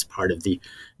 That's part of the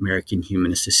American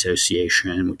Humanist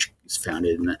Association, which was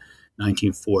founded in the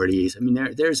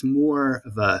 1940s. There's more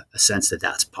of a sense that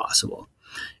that's possible.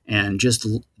 And just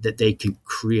that they can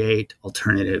create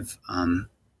alternative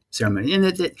ceremony, and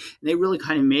that they really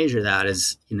kind of measure that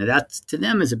as, that to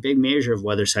them is a big measure of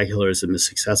whether secularism is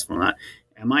successful or not.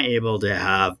 Am I able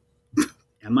to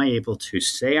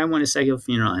say I want a secular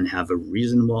funeral and have a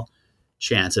reasonable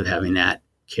chance of having that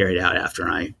carried out after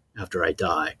I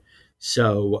die?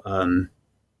 So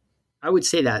I would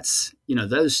say that's,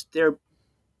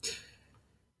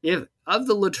 if of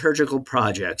the liturgical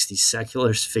projects these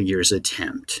secularist figures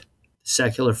attempt, the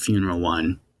secular funeral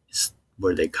one is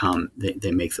where they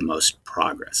make the most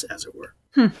progress, as it were.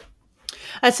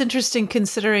 That's interesting,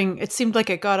 considering it seemed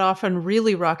like it got off on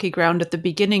really rocky ground at the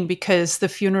beginning, because the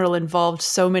funeral involved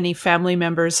so many family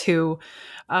members who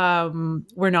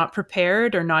were not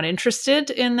prepared or not interested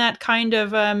in that kind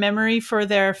of memory for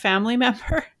their family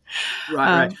member.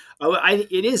 Right.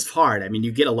 It is hard.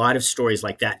 You get a lot of stories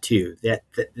like that too. That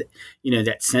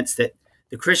sense that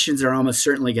the Christians are almost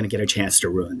certainly going to get a chance to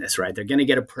ruin this, right? They're going to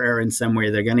get a prayer in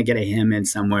somewhere. They're going to get a hymn in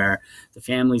somewhere. The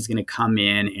family's going to come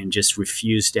in and just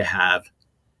refuse to have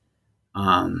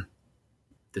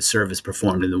the service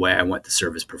performed in the way I want the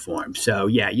service performed. So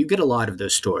yeah, you get a lot of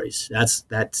those stories.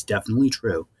 That's definitely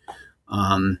true.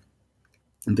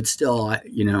 But still,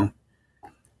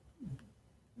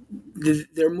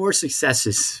 there are more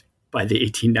successes by the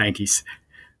 1890s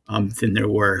than there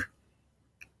were,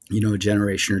 a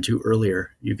generation or two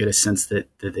earlier. You get a sense that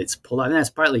it's pulled out. And that's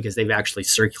partly because they've actually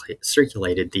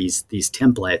circulated these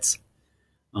templates,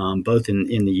 both in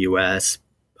the U.S.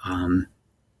 And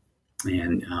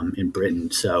in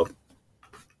Britain. So,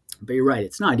 but you're right,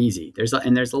 it's not easy. There's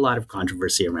a lot of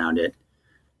controversy around it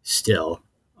still.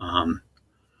 And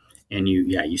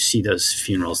you see those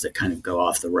funerals that kind of go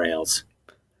off the rails.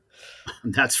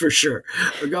 That's for sure.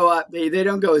 Or go up, they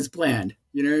don't go as planned.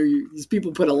 These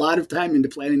people put a lot of time into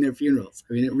planning their funerals.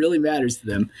 I mean, it really matters to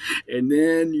them. And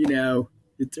then,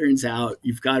 it turns out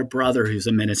you've got a brother who's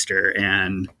a minister,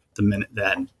 and the minute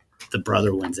that the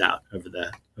brother wins out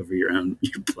over your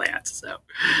plans. So,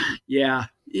 yeah,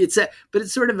 but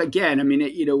it's sort of, again, I mean,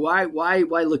 why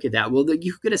look at that? Well,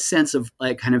 you get a sense of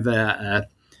like kind of a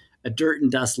dirt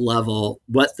and dust level,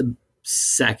 what the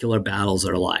secular battles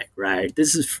are like, right?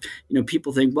 This is,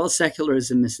 people think, well,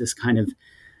 secularism is this kind of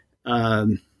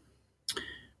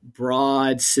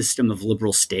broad system of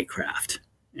liberal statecraft.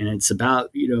 And it's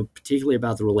about, particularly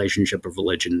about the relationship of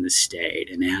religion and the state,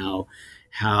 and how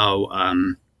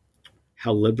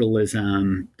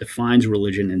liberalism defines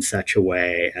religion in such a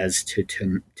way as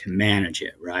to manage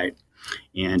it, right?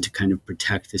 And to kind of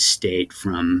protect the state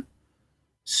from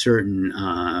certain,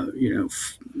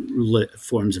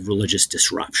 forms of religious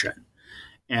disruption.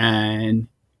 And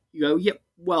you go, yeah,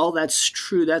 well, that's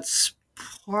true. That's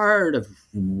part of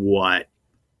what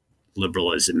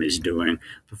liberalism is doing.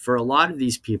 But for a lot of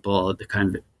these people, the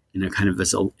kind of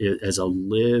as a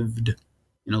lived,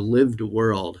 lived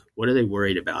world, what are they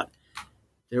worried about?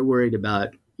 They're worried about,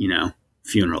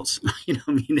 funerals.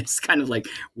 I mean, it's kind of like,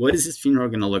 what is this funeral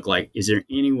going to look like? Is there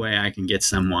any way I can get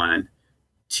someone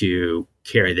to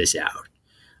carry this out?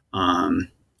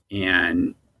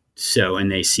 And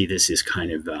they see this as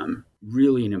kind of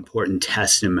really an important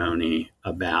testimony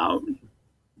about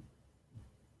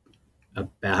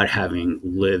having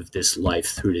lived this life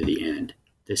through to the end,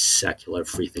 this secular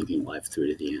free-thinking life through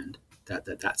to the end.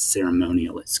 That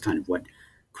ceremonial is kind of what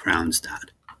crowns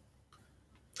that.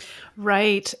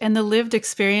 Right. And the lived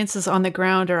experiences on the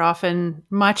ground are often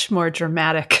much more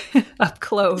dramatic up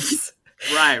close.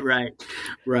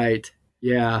 Right.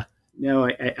 Yeah. No,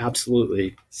 I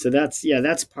absolutely. So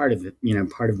that's part of it.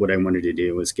 Part of what I wanted to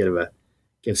do was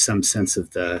give some sense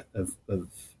of a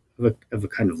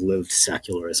kind of lived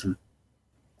secularism.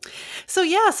 So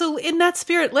in that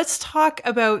spirit, let's talk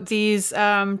about these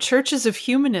churches of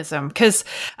humanism, because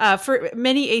for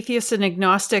many atheists and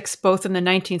agnostics, both in the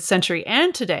 19th century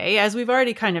and today, as we've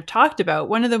already kind of talked about,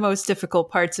 one of the most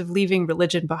difficult parts of leaving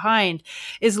religion behind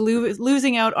is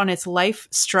losing out on its life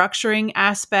structuring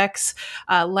aspects,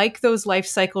 like those life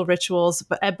cycle rituals,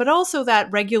 but also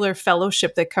that regular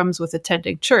fellowship that comes with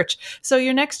attending church. So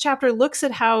your next chapter looks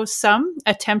at how some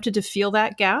attempted to fill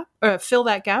that gap.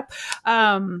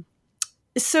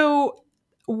 So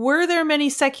were there many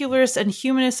secularists and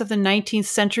humanists of the 19th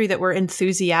century that were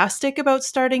enthusiastic about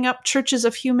starting up churches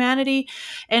of humanity?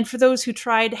 And for those who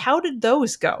tried, how did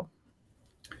those go?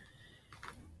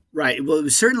 Right. Well, it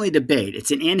was certainly debate.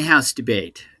 It's an in-house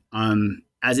debate,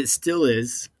 as it still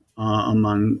is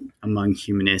among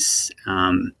humanists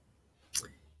and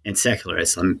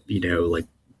secularists. Like,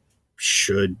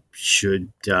 should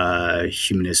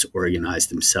humanists organize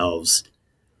themselves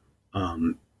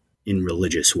in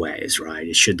religious ways,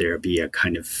 right? Should there be a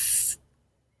kind of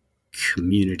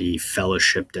community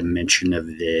fellowship dimension of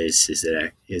this? Is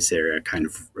there a kind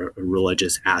of a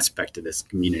religious aspect to this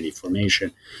community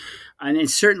formation? And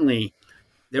certainly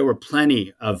there were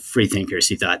plenty of freethinkers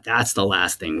who thought that's the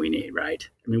last thing we need, right?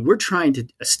 I mean, we're trying to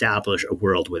establish a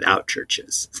world without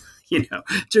churches.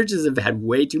 Churches have had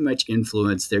way too much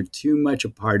influence. They're too much a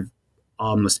part of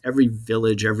almost every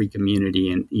village, every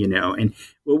community. And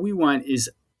what we want is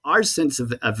our sense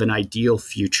of an ideal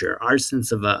future, our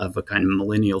sense of a kind of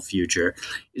millennial future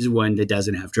is one that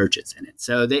doesn't have churches in it.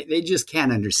 So they just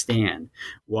can't understand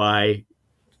why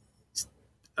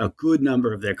a good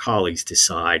number of their colleagues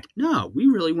decide, no, we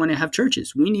really want to have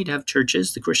churches. We need to have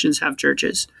churches. The Christians have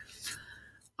churches.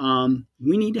 We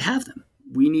need to have them.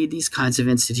 We need these kinds of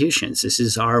institutions. This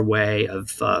is our way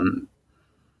of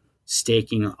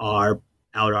staking out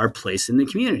our place in the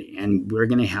community, and we're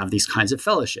going to have these kinds of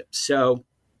fellowships. So,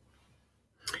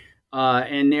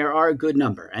 and there are a good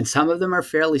number, and some of them are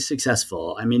fairly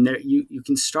successful. I mean, you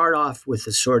can start off with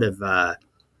a sort of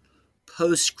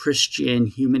post-Christian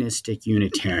humanistic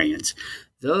Unitarians.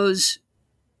 Those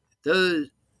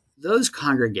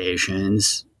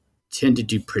congregations tend to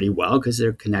do pretty well because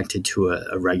they're connected to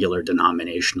a regular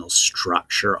denominational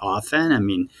structure often. I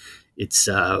mean, it's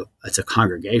a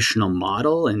congregational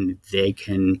model, and they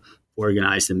can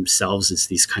organize themselves as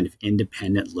these kind of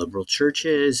independent liberal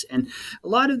churches, and a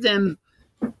lot of them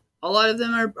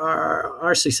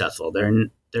are successful. There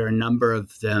are a number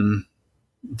of them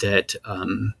that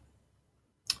and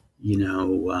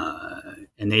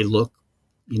they look,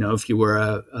 if you were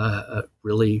a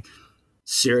really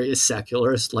serious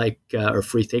secularist or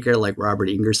free thinker like Robert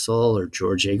Ingersoll or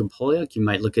George Jacob Holyoke, you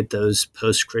might look at those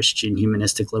post-Christian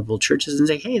humanistic liberal churches and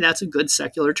say, hey, that's a good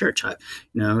secular church.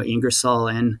 Ingersoll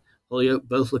and Holyoke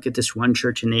both look at this one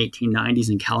church in the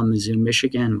 1890s in Kalamazoo,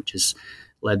 Michigan, which is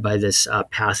led by this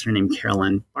pastor named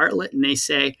Carolyn Bartlett. And they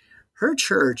say her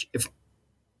church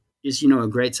is a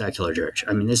great secular church.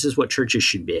 I mean, this is what churches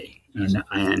should be.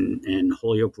 And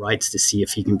Holyoke writes to see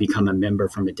if he can become a member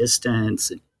from a distance.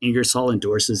 And Ingersoll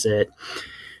endorses it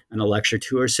on a lecture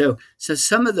tour. So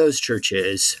some of those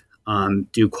churches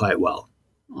do quite well,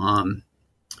 and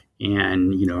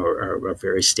are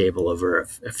very stable over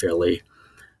a fairly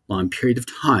long period of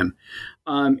time.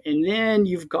 And then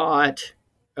you've got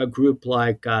a group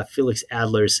like Felix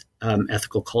Adler's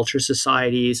ethical culture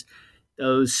societies.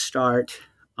 Those start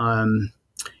in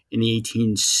the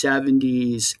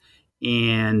 1870s,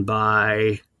 and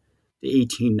by the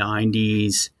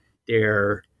 1890s,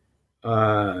 they're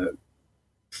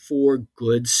 4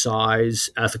 good-size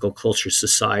ethical culture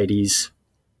societies.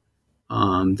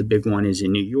 The big one is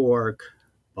in New York,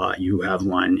 but you have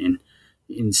one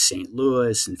in St.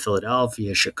 Louis, in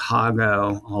Philadelphia,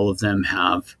 Chicago. All of them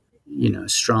have,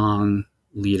 strong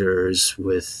leaders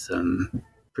with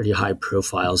pretty high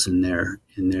profiles in their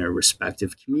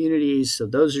respective communities. So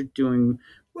those are doing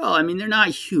well. I mean, they're not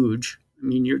huge. I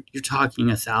mean, you're talking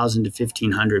 1,000 to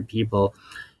 1,500 people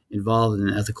involved in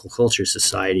ethical culture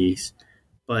societies,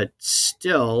 but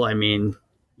still, I mean,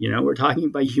 we're talking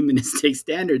about humanistic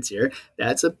standards here.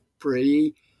 That's a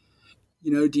pretty,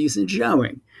 decent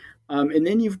showing. And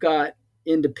then you've got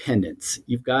independents.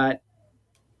 You've got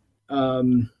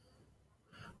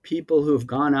people who have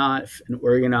gone out and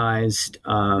organized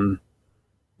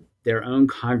their own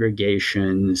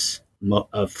congregations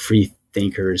of free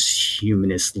thinkers,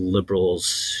 humanists,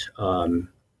 liberals,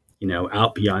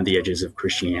 out beyond the edges of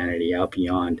Christianity, out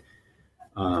beyond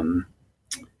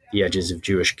the edges of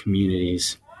Jewish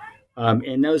communities.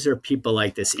 And those are people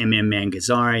like this M.M.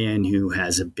 Mangazarian, who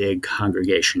has a big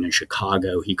congregation in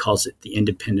Chicago. He calls it the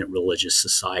Independent Religious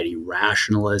Society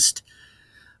Rationalist.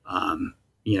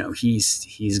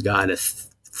 He's got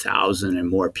 1,000 and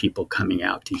more people coming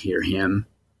out to hear him.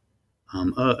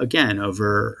 Again,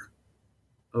 over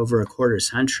a quarter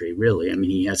century, really. I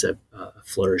mean, he has a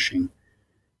flourishing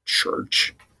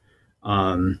church.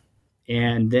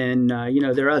 And then,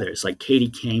 there are others like Katie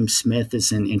Kame Smith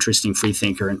is an interesting free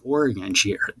thinker in Oregon.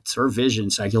 It's her vision.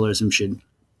 Secularism should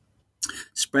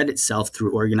spread itself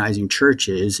through organizing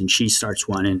churches. And she starts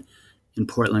one in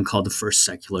Portland called the First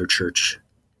Secular Church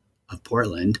of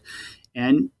Portland,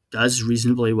 and does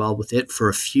reasonably well with it for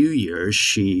a few years.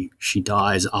 She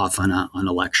dies off on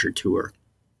a lecture tour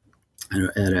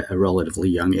at a relatively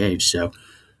young age. So,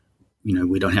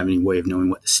 we don't have any way of knowing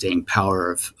what the staying power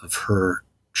of her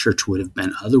church would have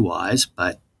been otherwise,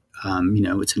 but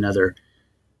it's another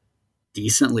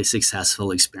decently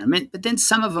successful experiment. But then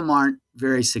some of them aren't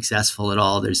very successful at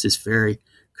all. There's this very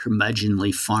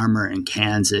curmudgeonly farmer in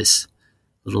Kansas,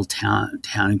 little town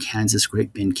in Kansas,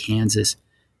 Great Bend, Kansas,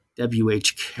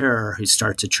 W.H. Kerr, who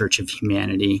starts a Church of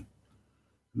Humanity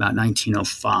about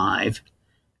 1905,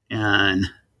 and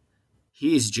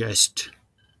he's just,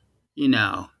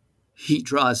 he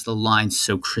draws the line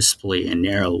so crisply and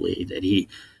narrowly that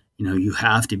you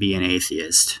have to be an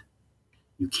atheist.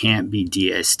 You can't be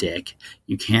deistic.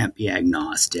 You can't be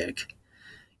agnostic.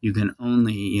 You can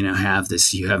only, have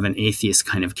this, you have an atheist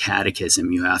kind of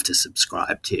catechism you have to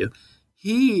subscribe to.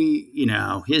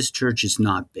 His church is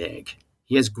not big.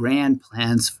 He has grand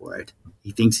plans for it.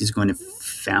 He thinks he's going to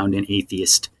found an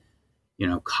atheist,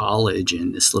 college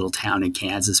in this little town in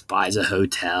Kansas, buys a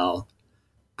hotel,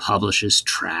 publishes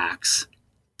tracts,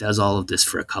 does all of this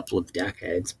for a couple of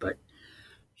decades. But,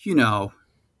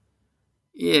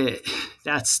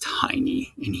 that's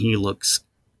tiny. And he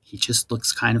just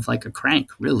looks kind of like a crank,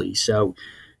 really. So,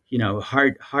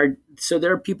 hard. So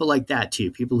there are people like that too,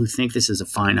 people who think this is a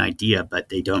fine idea, but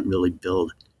they don't really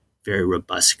build very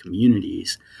robust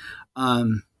communities.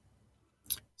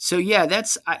 So yeah,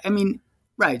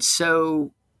 right.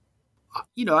 So,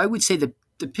 I would say the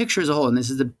picture as a whole, and this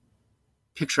is the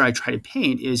picture I try to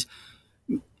paint, is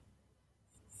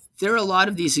there are a lot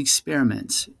of these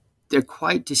experiments. They're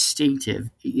quite distinctive.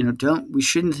 We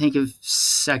shouldn't think of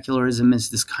secularism as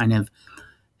this kind of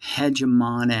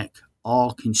hegemonic,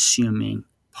 all-consuming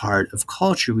part of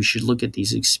culture. We should look at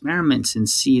these experiments and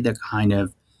see the kind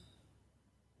of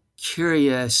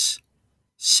curious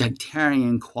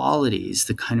sectarian qualities,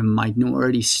 the kind of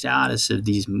minority status of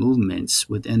these movements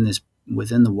within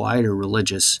the wider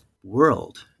religious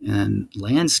world and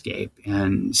landscape.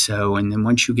 And then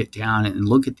once you get down and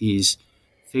look at these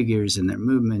figures and their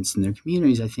movements and their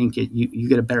communities, I think you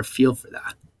get a better feel for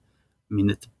that. I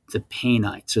mean, the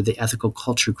Painites or the ethical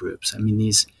culture groups, I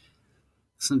mean,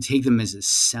 some take them as a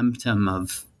symptom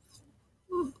of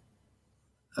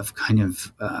kind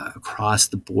of across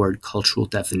the board cultural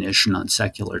definition on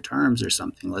secular terms or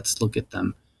something. Let's look at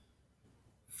them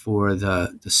for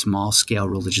the small scale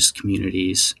religious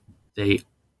communities they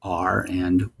are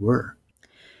and were.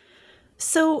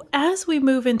 So, as we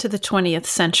move into the 20th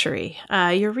century,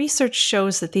 your research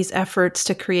shows that these efforts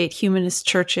to create humanist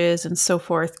churches and so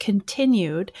forth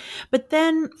continued. But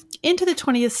then into the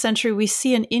 20th century, we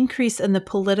see an increase in the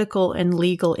political and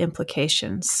legal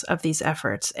implications of these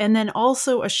efforts, and then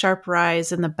also a sharp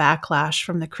rise in the backlash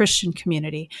from the Christian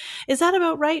community. Is that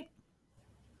about right?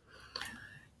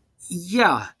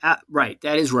 Yeah, right.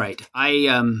 That is right.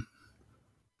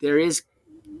 There is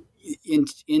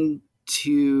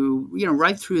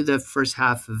right through the first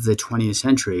half of the 20th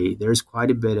century, there's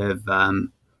quite a bit of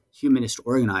humanist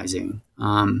organizing.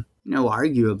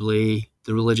 Arguably,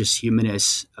 the religious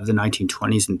humanists of the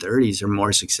 1920s and 30s are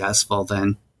more successful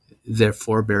than their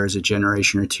forebears a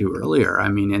generation or two earlier. I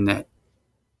mean,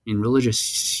 in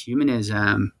religious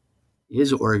humanism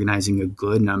is organizing a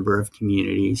good number of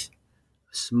communities,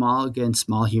 small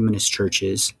humanist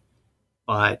churches,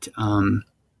 but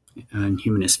and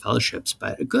humanist fellowships,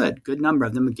 but a good number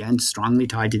of them, again, strongly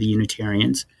tied to the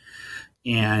Unitarians.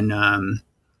 And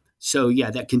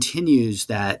that continues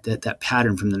that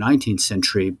pattern from the 19th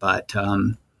century, but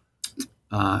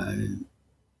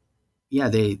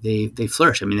they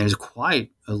flourish. I mean, there's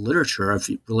quite a literature of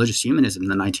religious humanism in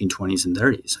the 1920s and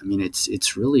 30s. I mean,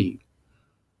 it's really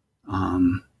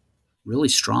really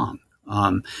strong.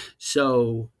 But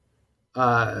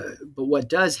what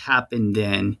does happen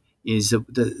then is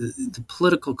the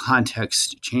political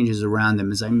context changes around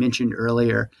them. As I mentioned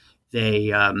earlier,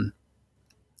 they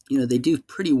do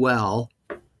pretty well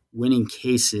winning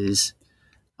cases,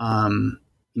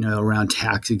 around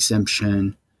tax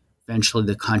exemption, eventually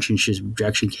the conscientious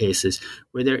objection cases,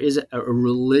 where there is a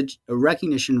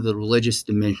recognition of the religious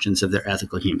dimensions of their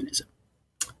ethical humanism.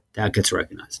 That gets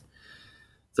recognized.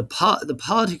 The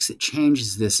politics that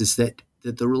changes this is that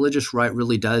the religious right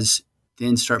really does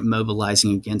then start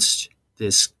mobilizing against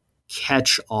this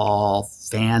catch-all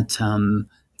phantom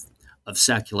of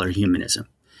secular humanism.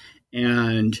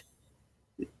 And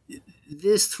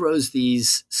this throws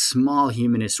these small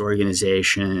humanist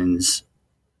organizations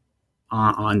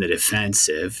on the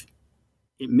defensive.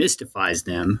 It mystifies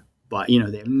them, but they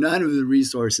have none of the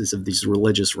resources of these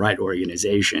religious right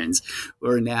organizations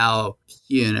who are now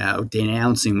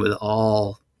denouncing with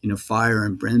all fire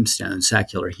and brimstone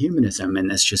secular humanism.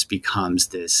 And this just becomes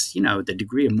this, the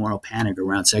degree of moral panic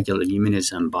around secular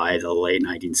humanism by the late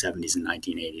 1970s and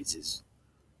 1980s is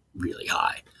really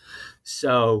high.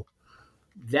 So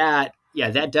that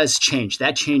does change.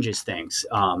 That changes things,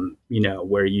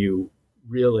 where you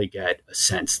really get a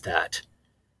sense that,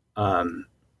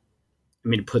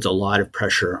 it puts a lot of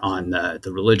pressure on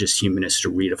the religious humanists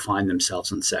to redefine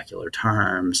themselves in secular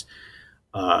terms.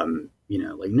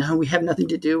 No, we have nothing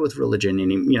to do with religion.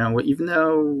 And, even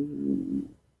though,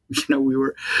 we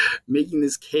were making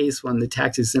this case on the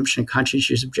tax exemption and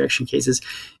conscientious objection cases,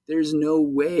 there's no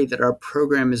way that our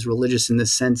program is religious in the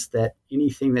sense that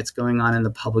anything that's going on in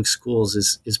the public schools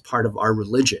is part of our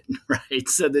religion, right?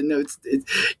 So it's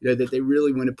that they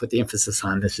really want to put the emphasis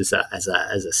on this as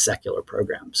a secular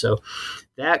program. So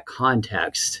that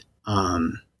context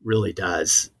really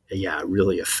does,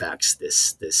 really affects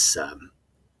this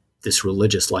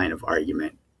religious line of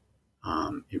argument.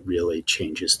 It really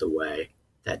changes the way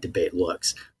that debate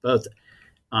looks, both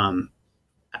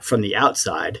from the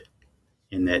outside,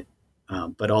 in that,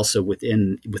 but also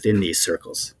within these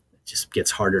circles. It just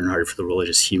gets harder and harder for the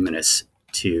religious humanists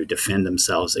to defend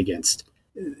themselves against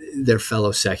their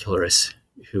fellow secularists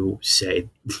who say,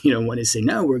 want to say,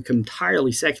 no, we're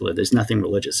entirely secular. There's nothing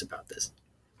religious about this.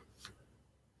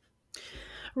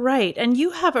 Right. And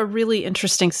you have a really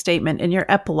interesting statement in your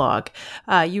epilogue.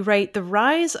 You write, the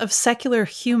rise of secular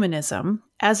humanism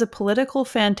as a political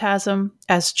phantasm,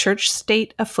 as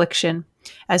church-state affliction,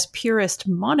 as purist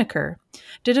moniker,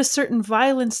 did a certain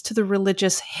violence to the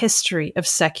religious history of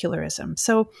secularism.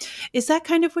 So is that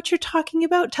kind of what you're talking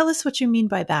about? Tell us what you mean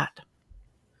by that.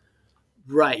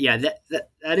 Right. Yeah,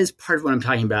 that is part of what I'm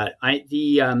talking about.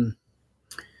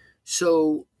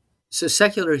 So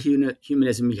secular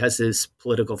humanism has this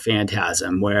political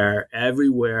phantasm where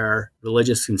everywhere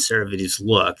religious conservatives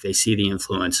look, they see the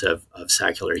influence of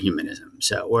secular humanism.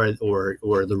 So, or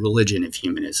the religion of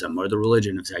humanism, or the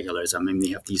religion of secularism. I mean,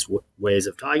 they have these ways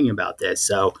of talking about this.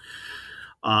 So,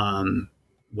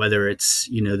 whether it's,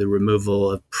 the removal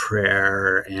of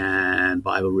prayer and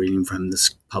Bible reading from the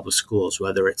public schools,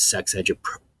 whether it's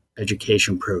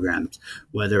education programs,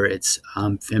 whether it's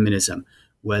feminism,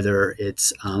 whether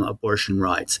it's abortion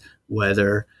rights,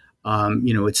 whether,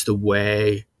 it's the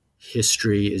way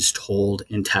history is told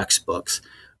in textbooks.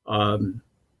 There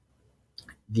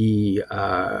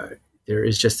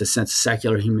is just a sense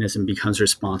secular humanism becomes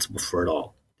responsible for it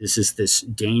all. This is this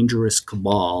dangerous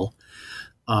cabal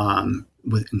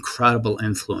with incredible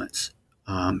influence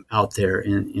out there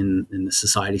in the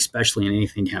society, especially in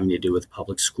anything having to do with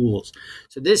public schools.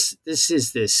 So this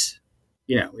is this,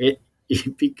 it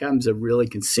becomes a really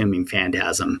consuming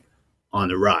phantasm on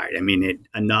the right. I mean,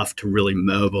 enough to really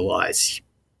mobilize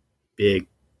big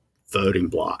voting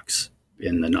blocks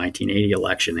in the 1980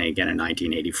 election, and again in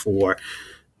 1984.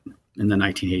 In the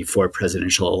 1984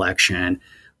 presidential election,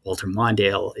 Walter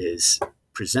Mondale is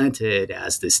presented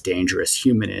as this dangerous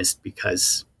humanist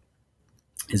because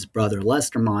his brother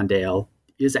Lester Mondale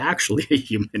is actually a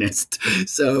humanist.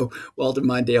 So Walter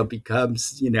Mondale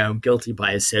becomes, guilty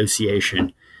by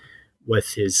association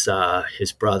with his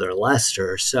brother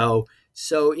Lester. So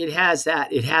it has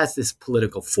this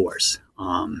political force,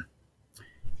 one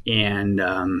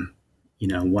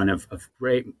of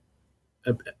great,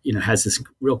 has this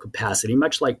real capacity,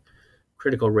 much like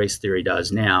critical race theory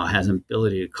does now, has an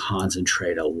ability to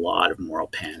concentrate a lot of moral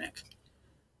panic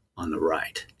on the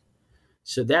right.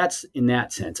 So that's, in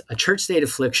that sense, a church-state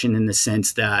affliction in the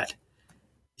sense that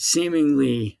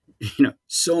seemingly,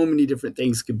 so many different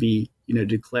things could be,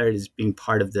 declared as being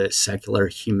part of the secular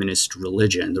humanist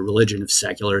religion, the religion of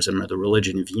secularism or the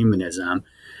religion of humanism,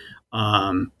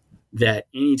 that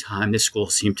anytime the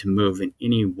schools seem to move in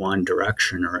any one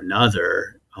direction or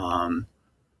another,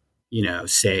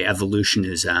 say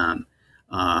evolutionism,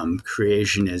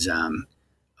 creationism,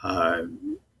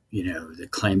 the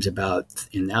claims about,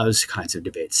 in those kinds of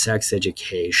debates, sex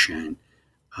education,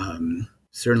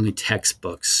 certainly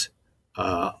textbooks,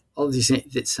 all of these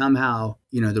things, that somehow,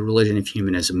 the religion of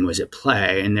humanism was at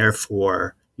play and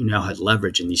therefore, had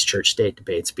leverage in these church-state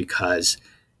debates because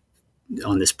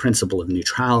on this principle of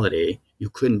neutrality, you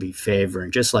couldn't be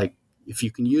favoring, just like if you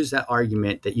can use that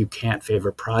argument that you can't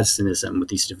favor Protestantism with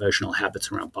these devotional habits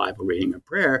around Bible reading and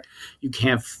prayer, you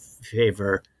can't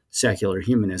favor secular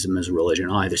humanism as a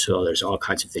religion either. So there's all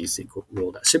kinds of things that get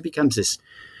ruled out. So it becomes this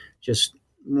just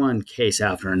one case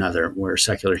after another where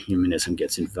secular humanism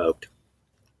gets invoked.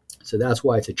 So that's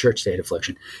why it's a church-state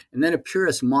affliction. And then a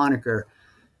purist moniker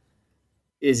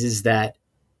is that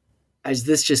as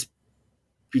this just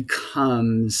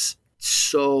becomes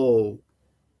so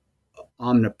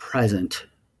omnipresent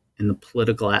in the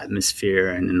political atmosphere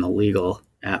and in the legal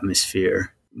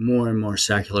atmosphere, more and more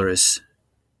secularists,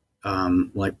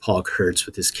 like Paul Kurtz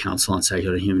with his Council on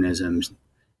Secular Humanism,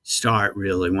 start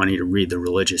really wanting to read the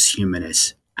religious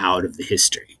humanists out of the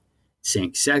history,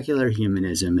 saying secular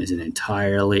humanism is an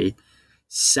entirely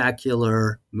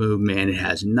secular movement. It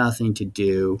has nothing to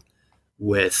do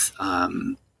with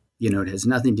it has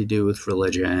nothing to do with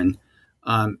religion.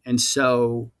 And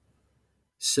so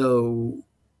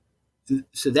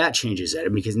that changes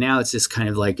it, because now it's this kind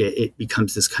of like, it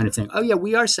becomes this kind of thing. Oh yeah,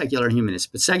 we are secular humanists,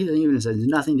 but secular humanism has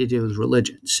nothing to do with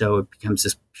religion. So it becomes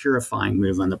this purifying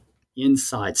move on the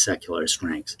inside secularist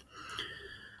ranks.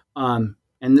 So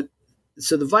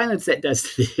the violence that does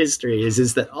to the history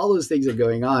is that all those things are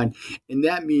going on. And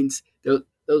that means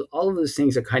all of those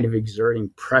things are kind of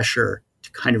exerting pressure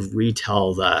to kind of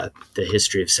retell the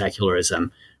history of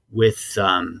secularism with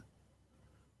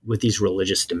these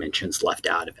religious dimensions left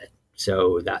out of it.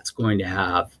 So that's going to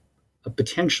have a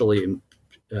potentially,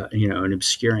 an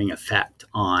obscuring effect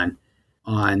on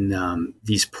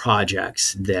these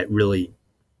projects that really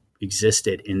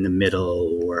existed in the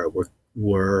middle or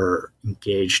were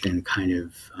engaged in kind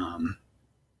of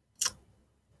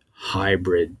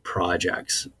hybrid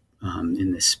projects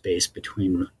in this space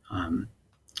between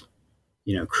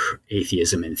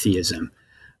atheism and theism,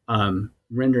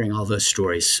 rendering all those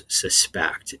stories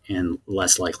suspect and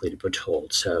less likely to be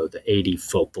told. So the A.D.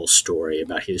 Fopel story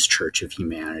about his Church of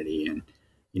Humanity in,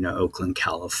 Oakland,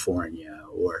 California,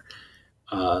 or,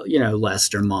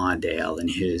 Lester Mondale and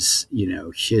his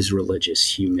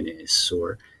religious humanists,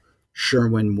 or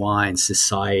Sherwin Wine's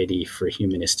Society for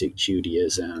Humanistic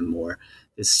Judaism, or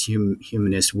this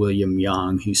humanist William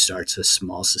Young, who starts a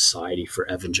small society for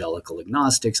evangelical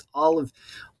agnostics. All of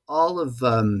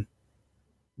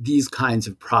these kinds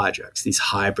of projects, these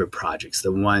hybrid projects,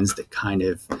 the ones that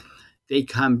they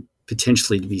come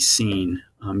potentially to be seen,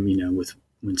 with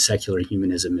when secular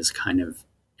humanism is kind of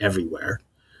everywhere,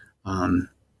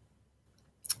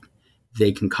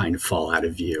 they can kind of fall out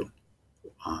of view.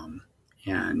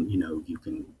 And, you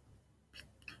can,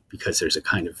 because there's a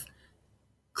kind of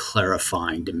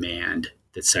clarifying demand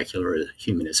that secular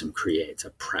humanism creates, a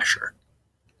pressure.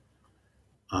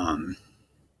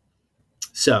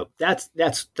 So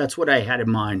that's what I had in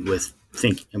mind with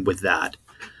thinking with that.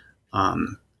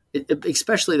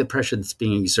 Especially the pressure that's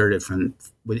being exerted from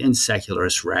within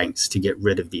secularist ranks to get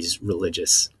rid of these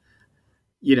religious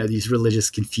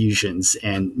confusions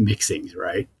and mixings,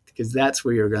 right? Because that's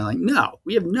where you're going like, no,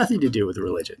 we have nothing to do with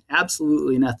religion,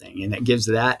 absolutely nothing. And that gives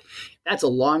that's a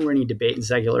long-running debate in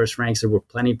secularist ranks. There were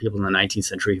plenty of people in the 19th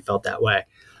century who felt that way.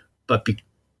 But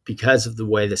because of the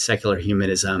way the secular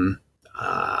humanism,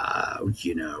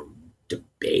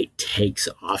 debate takes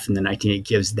off in the 19th, it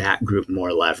gives that group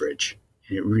more leverage.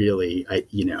 And it really,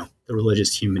 the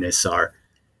religious humanists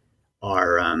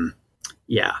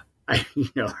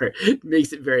it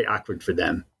makes it very awkward for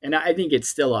them. And I think it's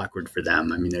still awkward for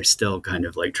them. I mean, they're still kind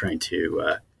of like trying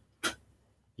to,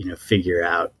 figure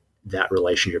out that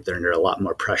relationship. They're under a lot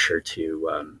more pressure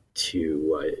to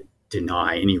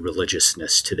deny any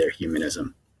religiousness to their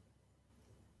humanism.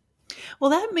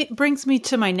 Well, that brings me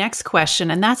to my next question,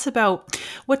 and that's about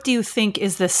what do you think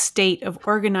is the state of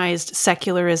organized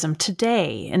secularism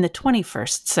today in the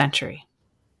 21st century?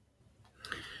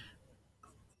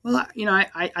 Well,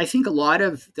 I think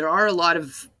there are a lot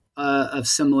of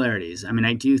similarities. I mean,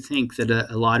 I do think that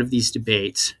a lot of these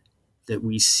debates that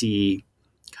we see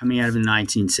coming out of the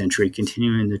 19th century,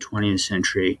 continuing in the 20th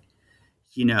century,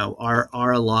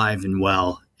 are alive and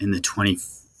well in the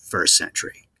 21st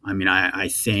century. I mean, I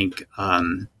think,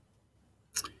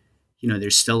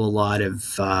 there's still a lot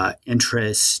of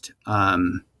interest,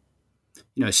 Greg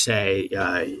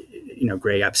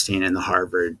Epstein and the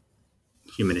Harvard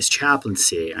humanist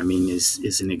chaplaincy, I mean,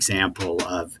 is an example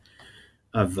of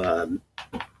that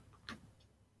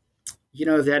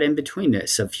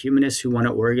in-betweenness of humanists who want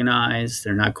to organize.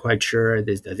 They're not quite sure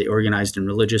that they organized in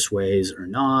religious ways or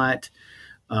not.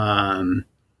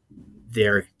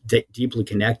 They're deeply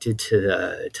connected to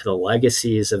the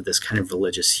legacies of this kind of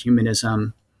religious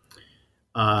humanism.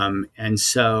 And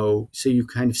so you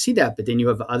kind of see that, but then you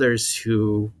have others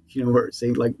who, are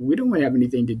saying like, we don't want to have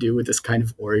anything to do with these kind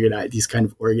of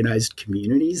organized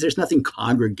communities. There's nothing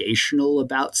congregational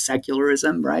about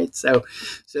secularism, right? So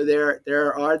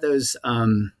there are those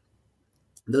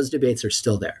debates are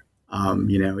still there.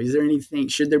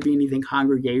 Should there be anything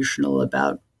congregational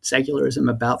about secularism,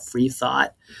 about free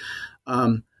thought?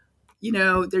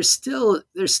 There's still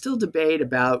debate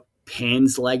about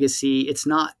Paine's legacy. It's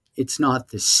not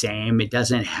the same. It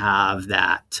doesn't have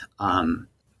that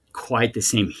quite the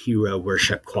same hero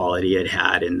worship quality it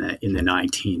had in the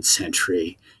 19th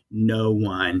century. No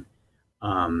one,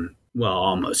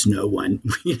 almost no one,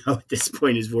 at this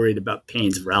point is worried about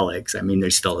Paine's relics. I mean,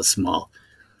 there's still a small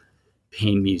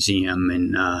Paine museum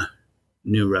in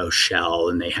New Rochelle,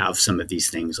 and they have some of these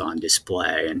things on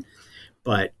display.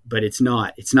 But it's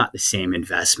not the same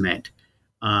investment.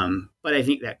 But I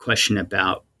think that question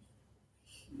about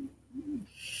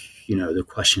the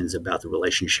questions about the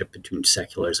relationship between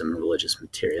secularism and religious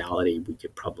materiality, we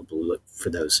could probably look for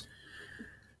those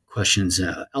questions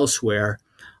elsewhere.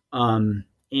 And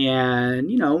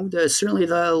certainly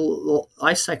the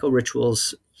life cycle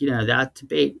rituals, that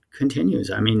debate continues.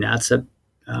 I mean, that's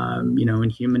in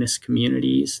humanist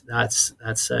communities, that's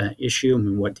an issue. I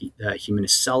mean, what the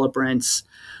humanist celebrants,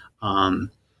 how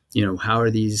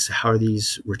are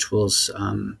these rituals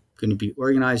going to be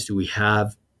organized? Do we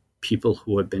have people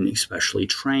who have been especially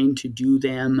trained to do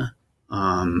them?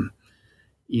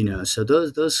 So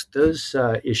those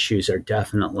issues are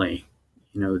definitely,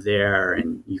 there,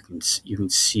 and you can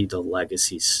see the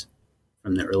legacies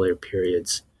from the earlier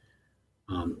periods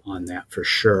on that for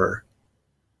sure.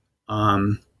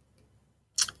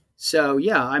 So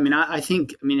yeah, I mean, I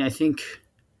think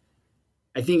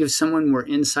if someone were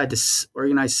inside this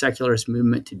organized secularist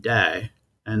movement today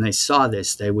and they saw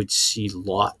this, they would see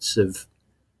lots of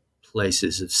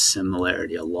places of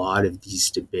similarity. A lot of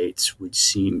these debates would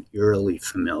seem eerily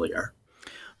familiar.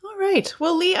 All right.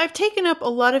 Well, Leigh, I've taken up a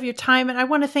lot of your time, and I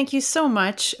want to thank you so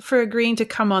much for agreeing to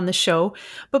come on the show.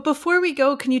 But before we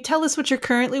go, can you tell us what you're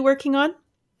currently working on?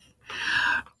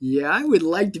 Yeah, I would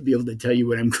like to be able to tell you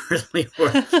what I'm currently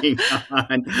working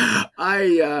on.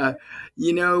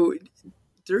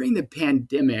 During the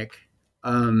pandemic,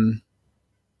 so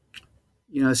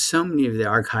many of the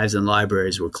archives and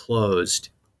libraries were closed,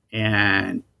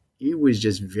 and it was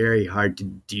just very hard to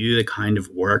do the kind of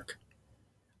work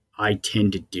I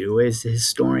tend to do as a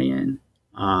historian.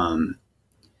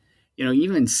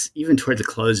 Even toward the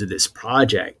close of this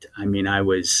project, I mean, I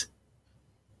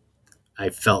I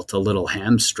felt a little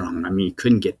hamstrung. I mean, you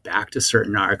couldn't get back to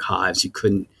certain archives. You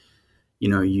couldn't,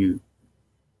 you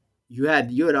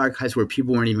had archives where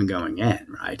people weren't even going in,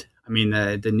 right? I mean,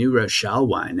 the New Rochelle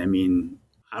one, I mean,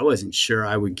 I wasn't sure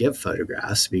I would get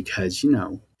photographs because,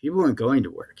 people weren't going to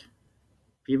work.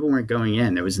 People weren't going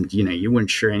in. There wasn't, you weren't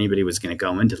sure anybody was going to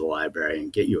go into the library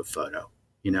and get you a photo,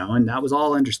 and that was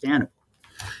all understandable.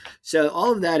 So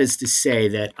all of that is to say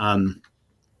that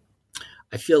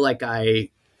I feel like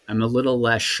I'm a little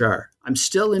less sure. I'm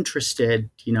still interested,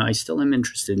 I still am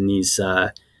interested in these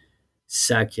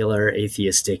secular,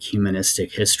 atheistic,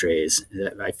 humanistic histories.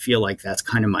 I feel like that's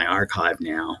kind of my archive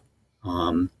now.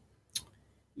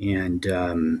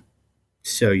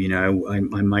 So, I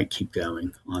might keep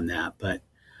going on that, but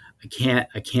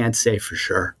I can't say for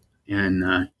sure.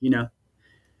 And,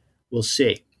 we'll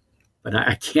see. But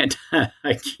I can't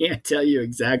tell you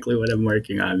exactly what I'm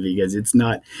working on because it's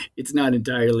not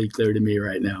entirely clear to me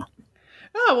right now.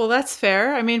 Oh, well, that's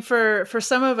fair. I mean, for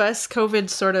some of us, COVID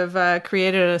sort of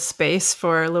created a space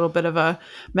for a little bit of a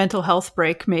mental health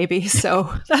break, maybe.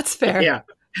 So that's fair. Yeah,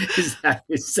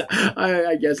 exactly. So,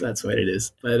 I guess that's what it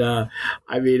is. But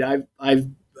I mean, I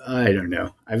don't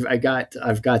know. I've got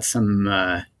some.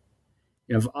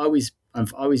 I've always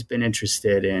been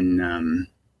interested in.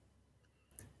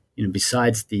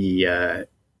 Besides the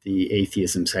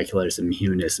atheism, secularism,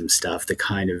 humanism stuff, the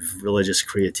kind of religious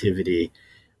creativity.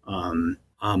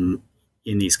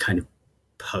 In these kind of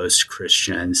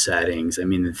post-Christian settings. I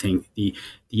mean,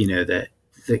 that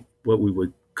what we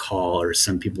would call, or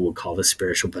some people would call, the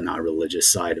spiritual but not religious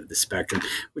side of the spectrum,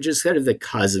 which is kind of the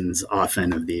cousins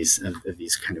often of these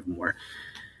kind of more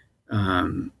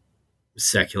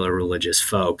secular religious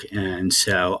folk. And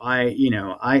so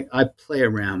I play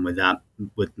around with that,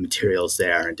 with materials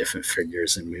there and different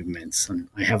figures and movements. And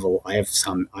I have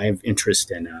interest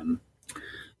in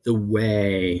the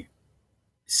way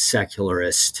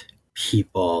secularist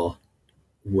people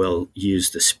will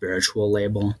use the spiritual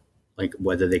label, like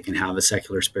whether they can have a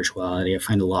secular spirituality. I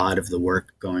find a lot of the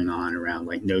work going on around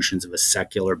like notions of a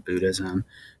secular Buddhism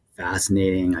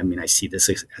fascinating. I mean, I see this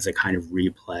as a kind of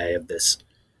replay of this,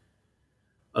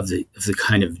 of the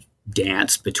kind of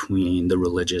dance between the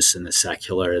religious and the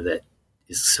secular that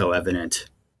is so evident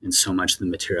in so much of the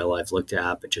material I've looked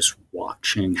at, but just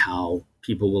watching how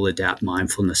people will adapt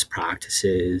mindfulness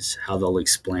practices, how they'll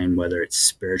explain whether it's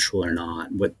spiritual or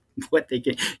not, what they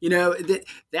can,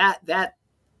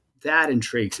 that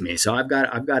intrigues me. So I've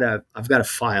got a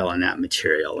file on that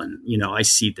material, and I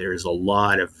see there's a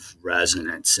lot of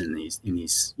resonance in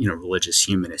these religious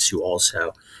humanists who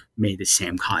also made the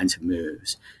same kinds of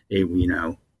moves. They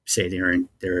say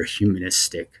they're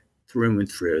humanistic through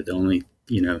and through. The only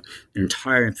their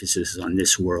entire emphasis is on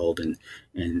this world and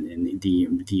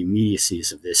the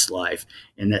immediacies of this life,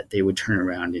 and that they would turn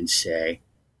around and say,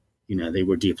 they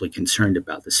were deeply concerned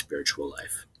about the spiritual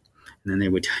life. And then they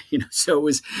would, so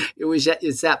it's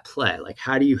that play. Like,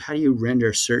 how do you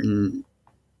render certain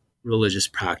religious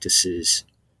practices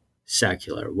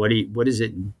secular? What is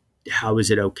it? How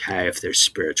is it okay if they're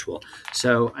spiritual?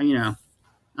 So,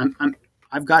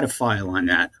 I've got a file on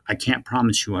that. I can't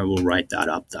promise you I will write that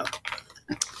up though.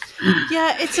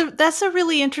 Yeah, that's a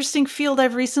really interesting field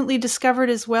I've recently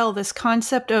discovered as well. This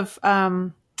concept of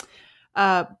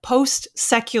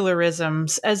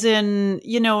post-secularisms, as in,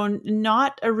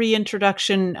 not a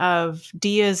reintroduction of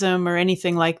deism or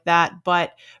anything like that,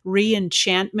 but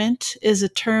re-enchantment is a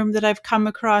term that I've come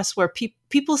across where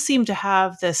people seem to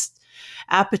have this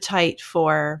appetite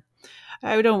for,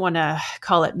 I don't want to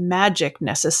call it magic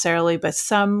necessarily, but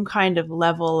some kind of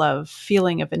level of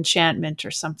feeling of enchantment or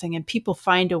something. And people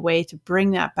find a way to bring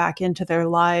that back into their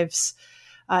lives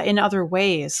in other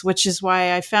ways, which is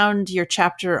why I found your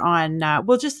chapter on,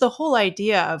 just the whole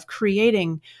idea of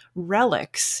creating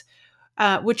relics,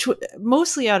 which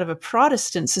mostly out of a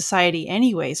Protestant society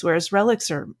anyways, whereas relics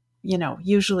are,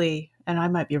 usually, and I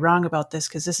might be wrong about this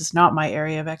because this is not my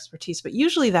area of expertise, but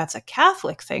usually that's a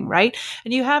Catholic thing, right?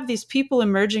 And you have these people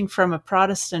emerging from a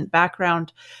Protestant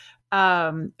background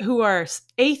who are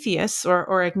atheists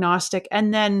or agnostic,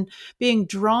 and then being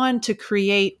drawn to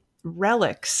create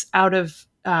relics out of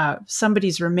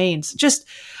somebody's remains.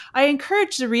 I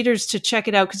encourage the readers to check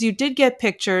it out because you did get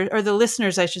pictures, or the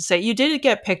listeners, I should say, you did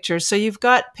get pictures. So you've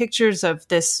got pictures of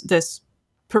this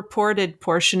purported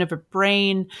portion of a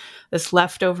brain, this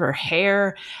leftover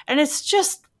hair, and it's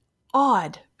just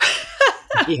odd.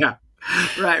 Yeah.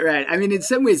 Right. I mean, in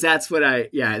some ways, that's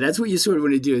what you sort of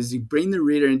want to do, is you bring the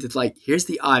reader into like, here's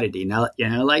the oddity. Now,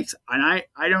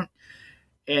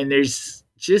 and there's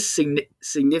just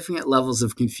significant levels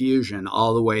of confusion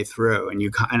all the way through.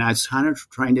 And I was kind of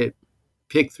trying to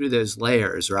pick through those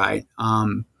layers, right?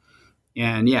 And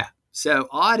yeah, so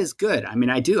odd is good. I mean,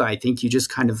 I think you just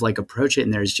kind of like approach it,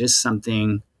 and there's just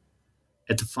something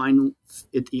at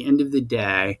the end of the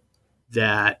day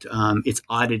that its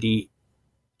oddity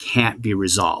can't be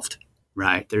resolved,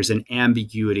 right? There's an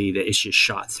ambiguity that is just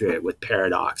shot through it with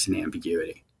paradox and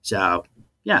ambiguity. So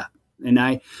yeah,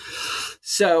 I'm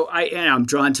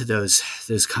drawn to those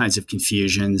kinds of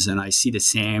confusions, and I see the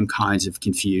same kinds of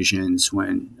confusions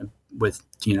with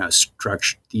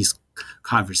structure these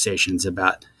conversations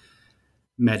about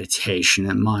meditation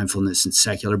and mindfulness and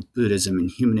secular Buddhism and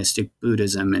humanistic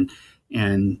Buddhism,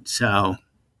 and so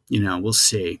we'll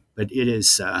see. But it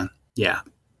is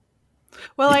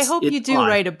Well, I hope you do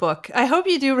write a book. I hope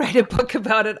you do write a book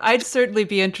about it. I'd certainly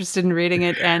be interested in reading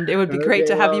it, and it would be great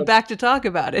to have you back to talk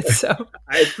about it. So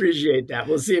I appreciate that.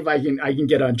 We'll see if I can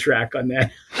get on track on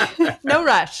that. No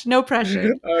rush, no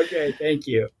pressure. Okay, thank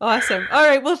you. Awesome. All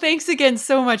right. Well, thanks again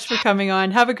so much for coming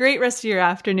on. Have a great rest of your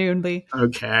afternoon, Leigh.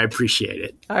 Okay, I appreciate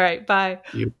it. All right. Bye.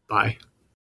 Bye.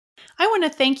 I want to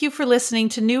thank you for listening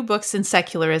to New Books in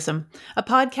Secularism, a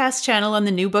podcast channel on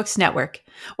the New Books Network.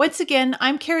 Once again,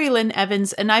 I'm Carrie Lynn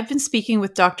Evans, and I've been speaking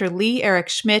with Dr. Leigh Eric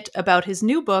Schmidt about his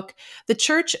new book, The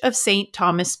Church of St.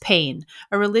 Thomas Paine,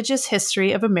 A Religious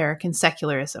History of American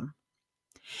Secularism.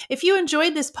 If you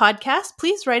enjoyed this podcast,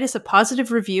 please write us a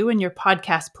positive review in your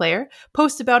podcast player,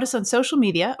 post about us on social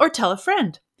media, or tell a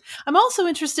friend. I'm also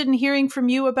interested in hearing from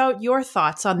you about your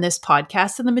thoughts on this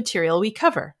podcast and the material we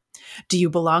cover. Do you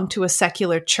belong to a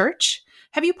secular church?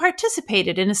 Have you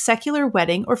participated in a secular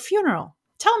wedding or funeral?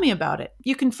 Tell me about it.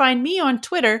 You can find me on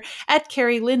Twitter at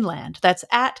Carrie Linland. That's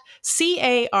at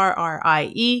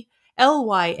CarrieLynnLand.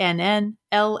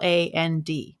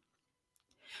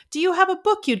 Do you have a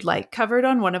book you'd like covered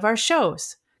on one of our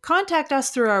shows? Contact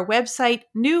us through our website,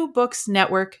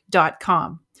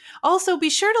 newbooksnetwork.com. Also, be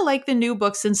sure to like the New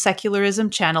Books in Secularism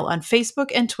channel on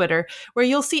Facebook and Twitter, where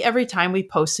you'll see every time we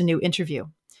post a new interview.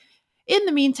 In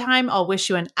the meantime, I'll wish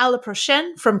you an à la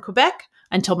prochaine from Quebec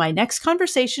until my next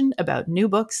conversation about new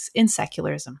books in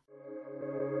secularism.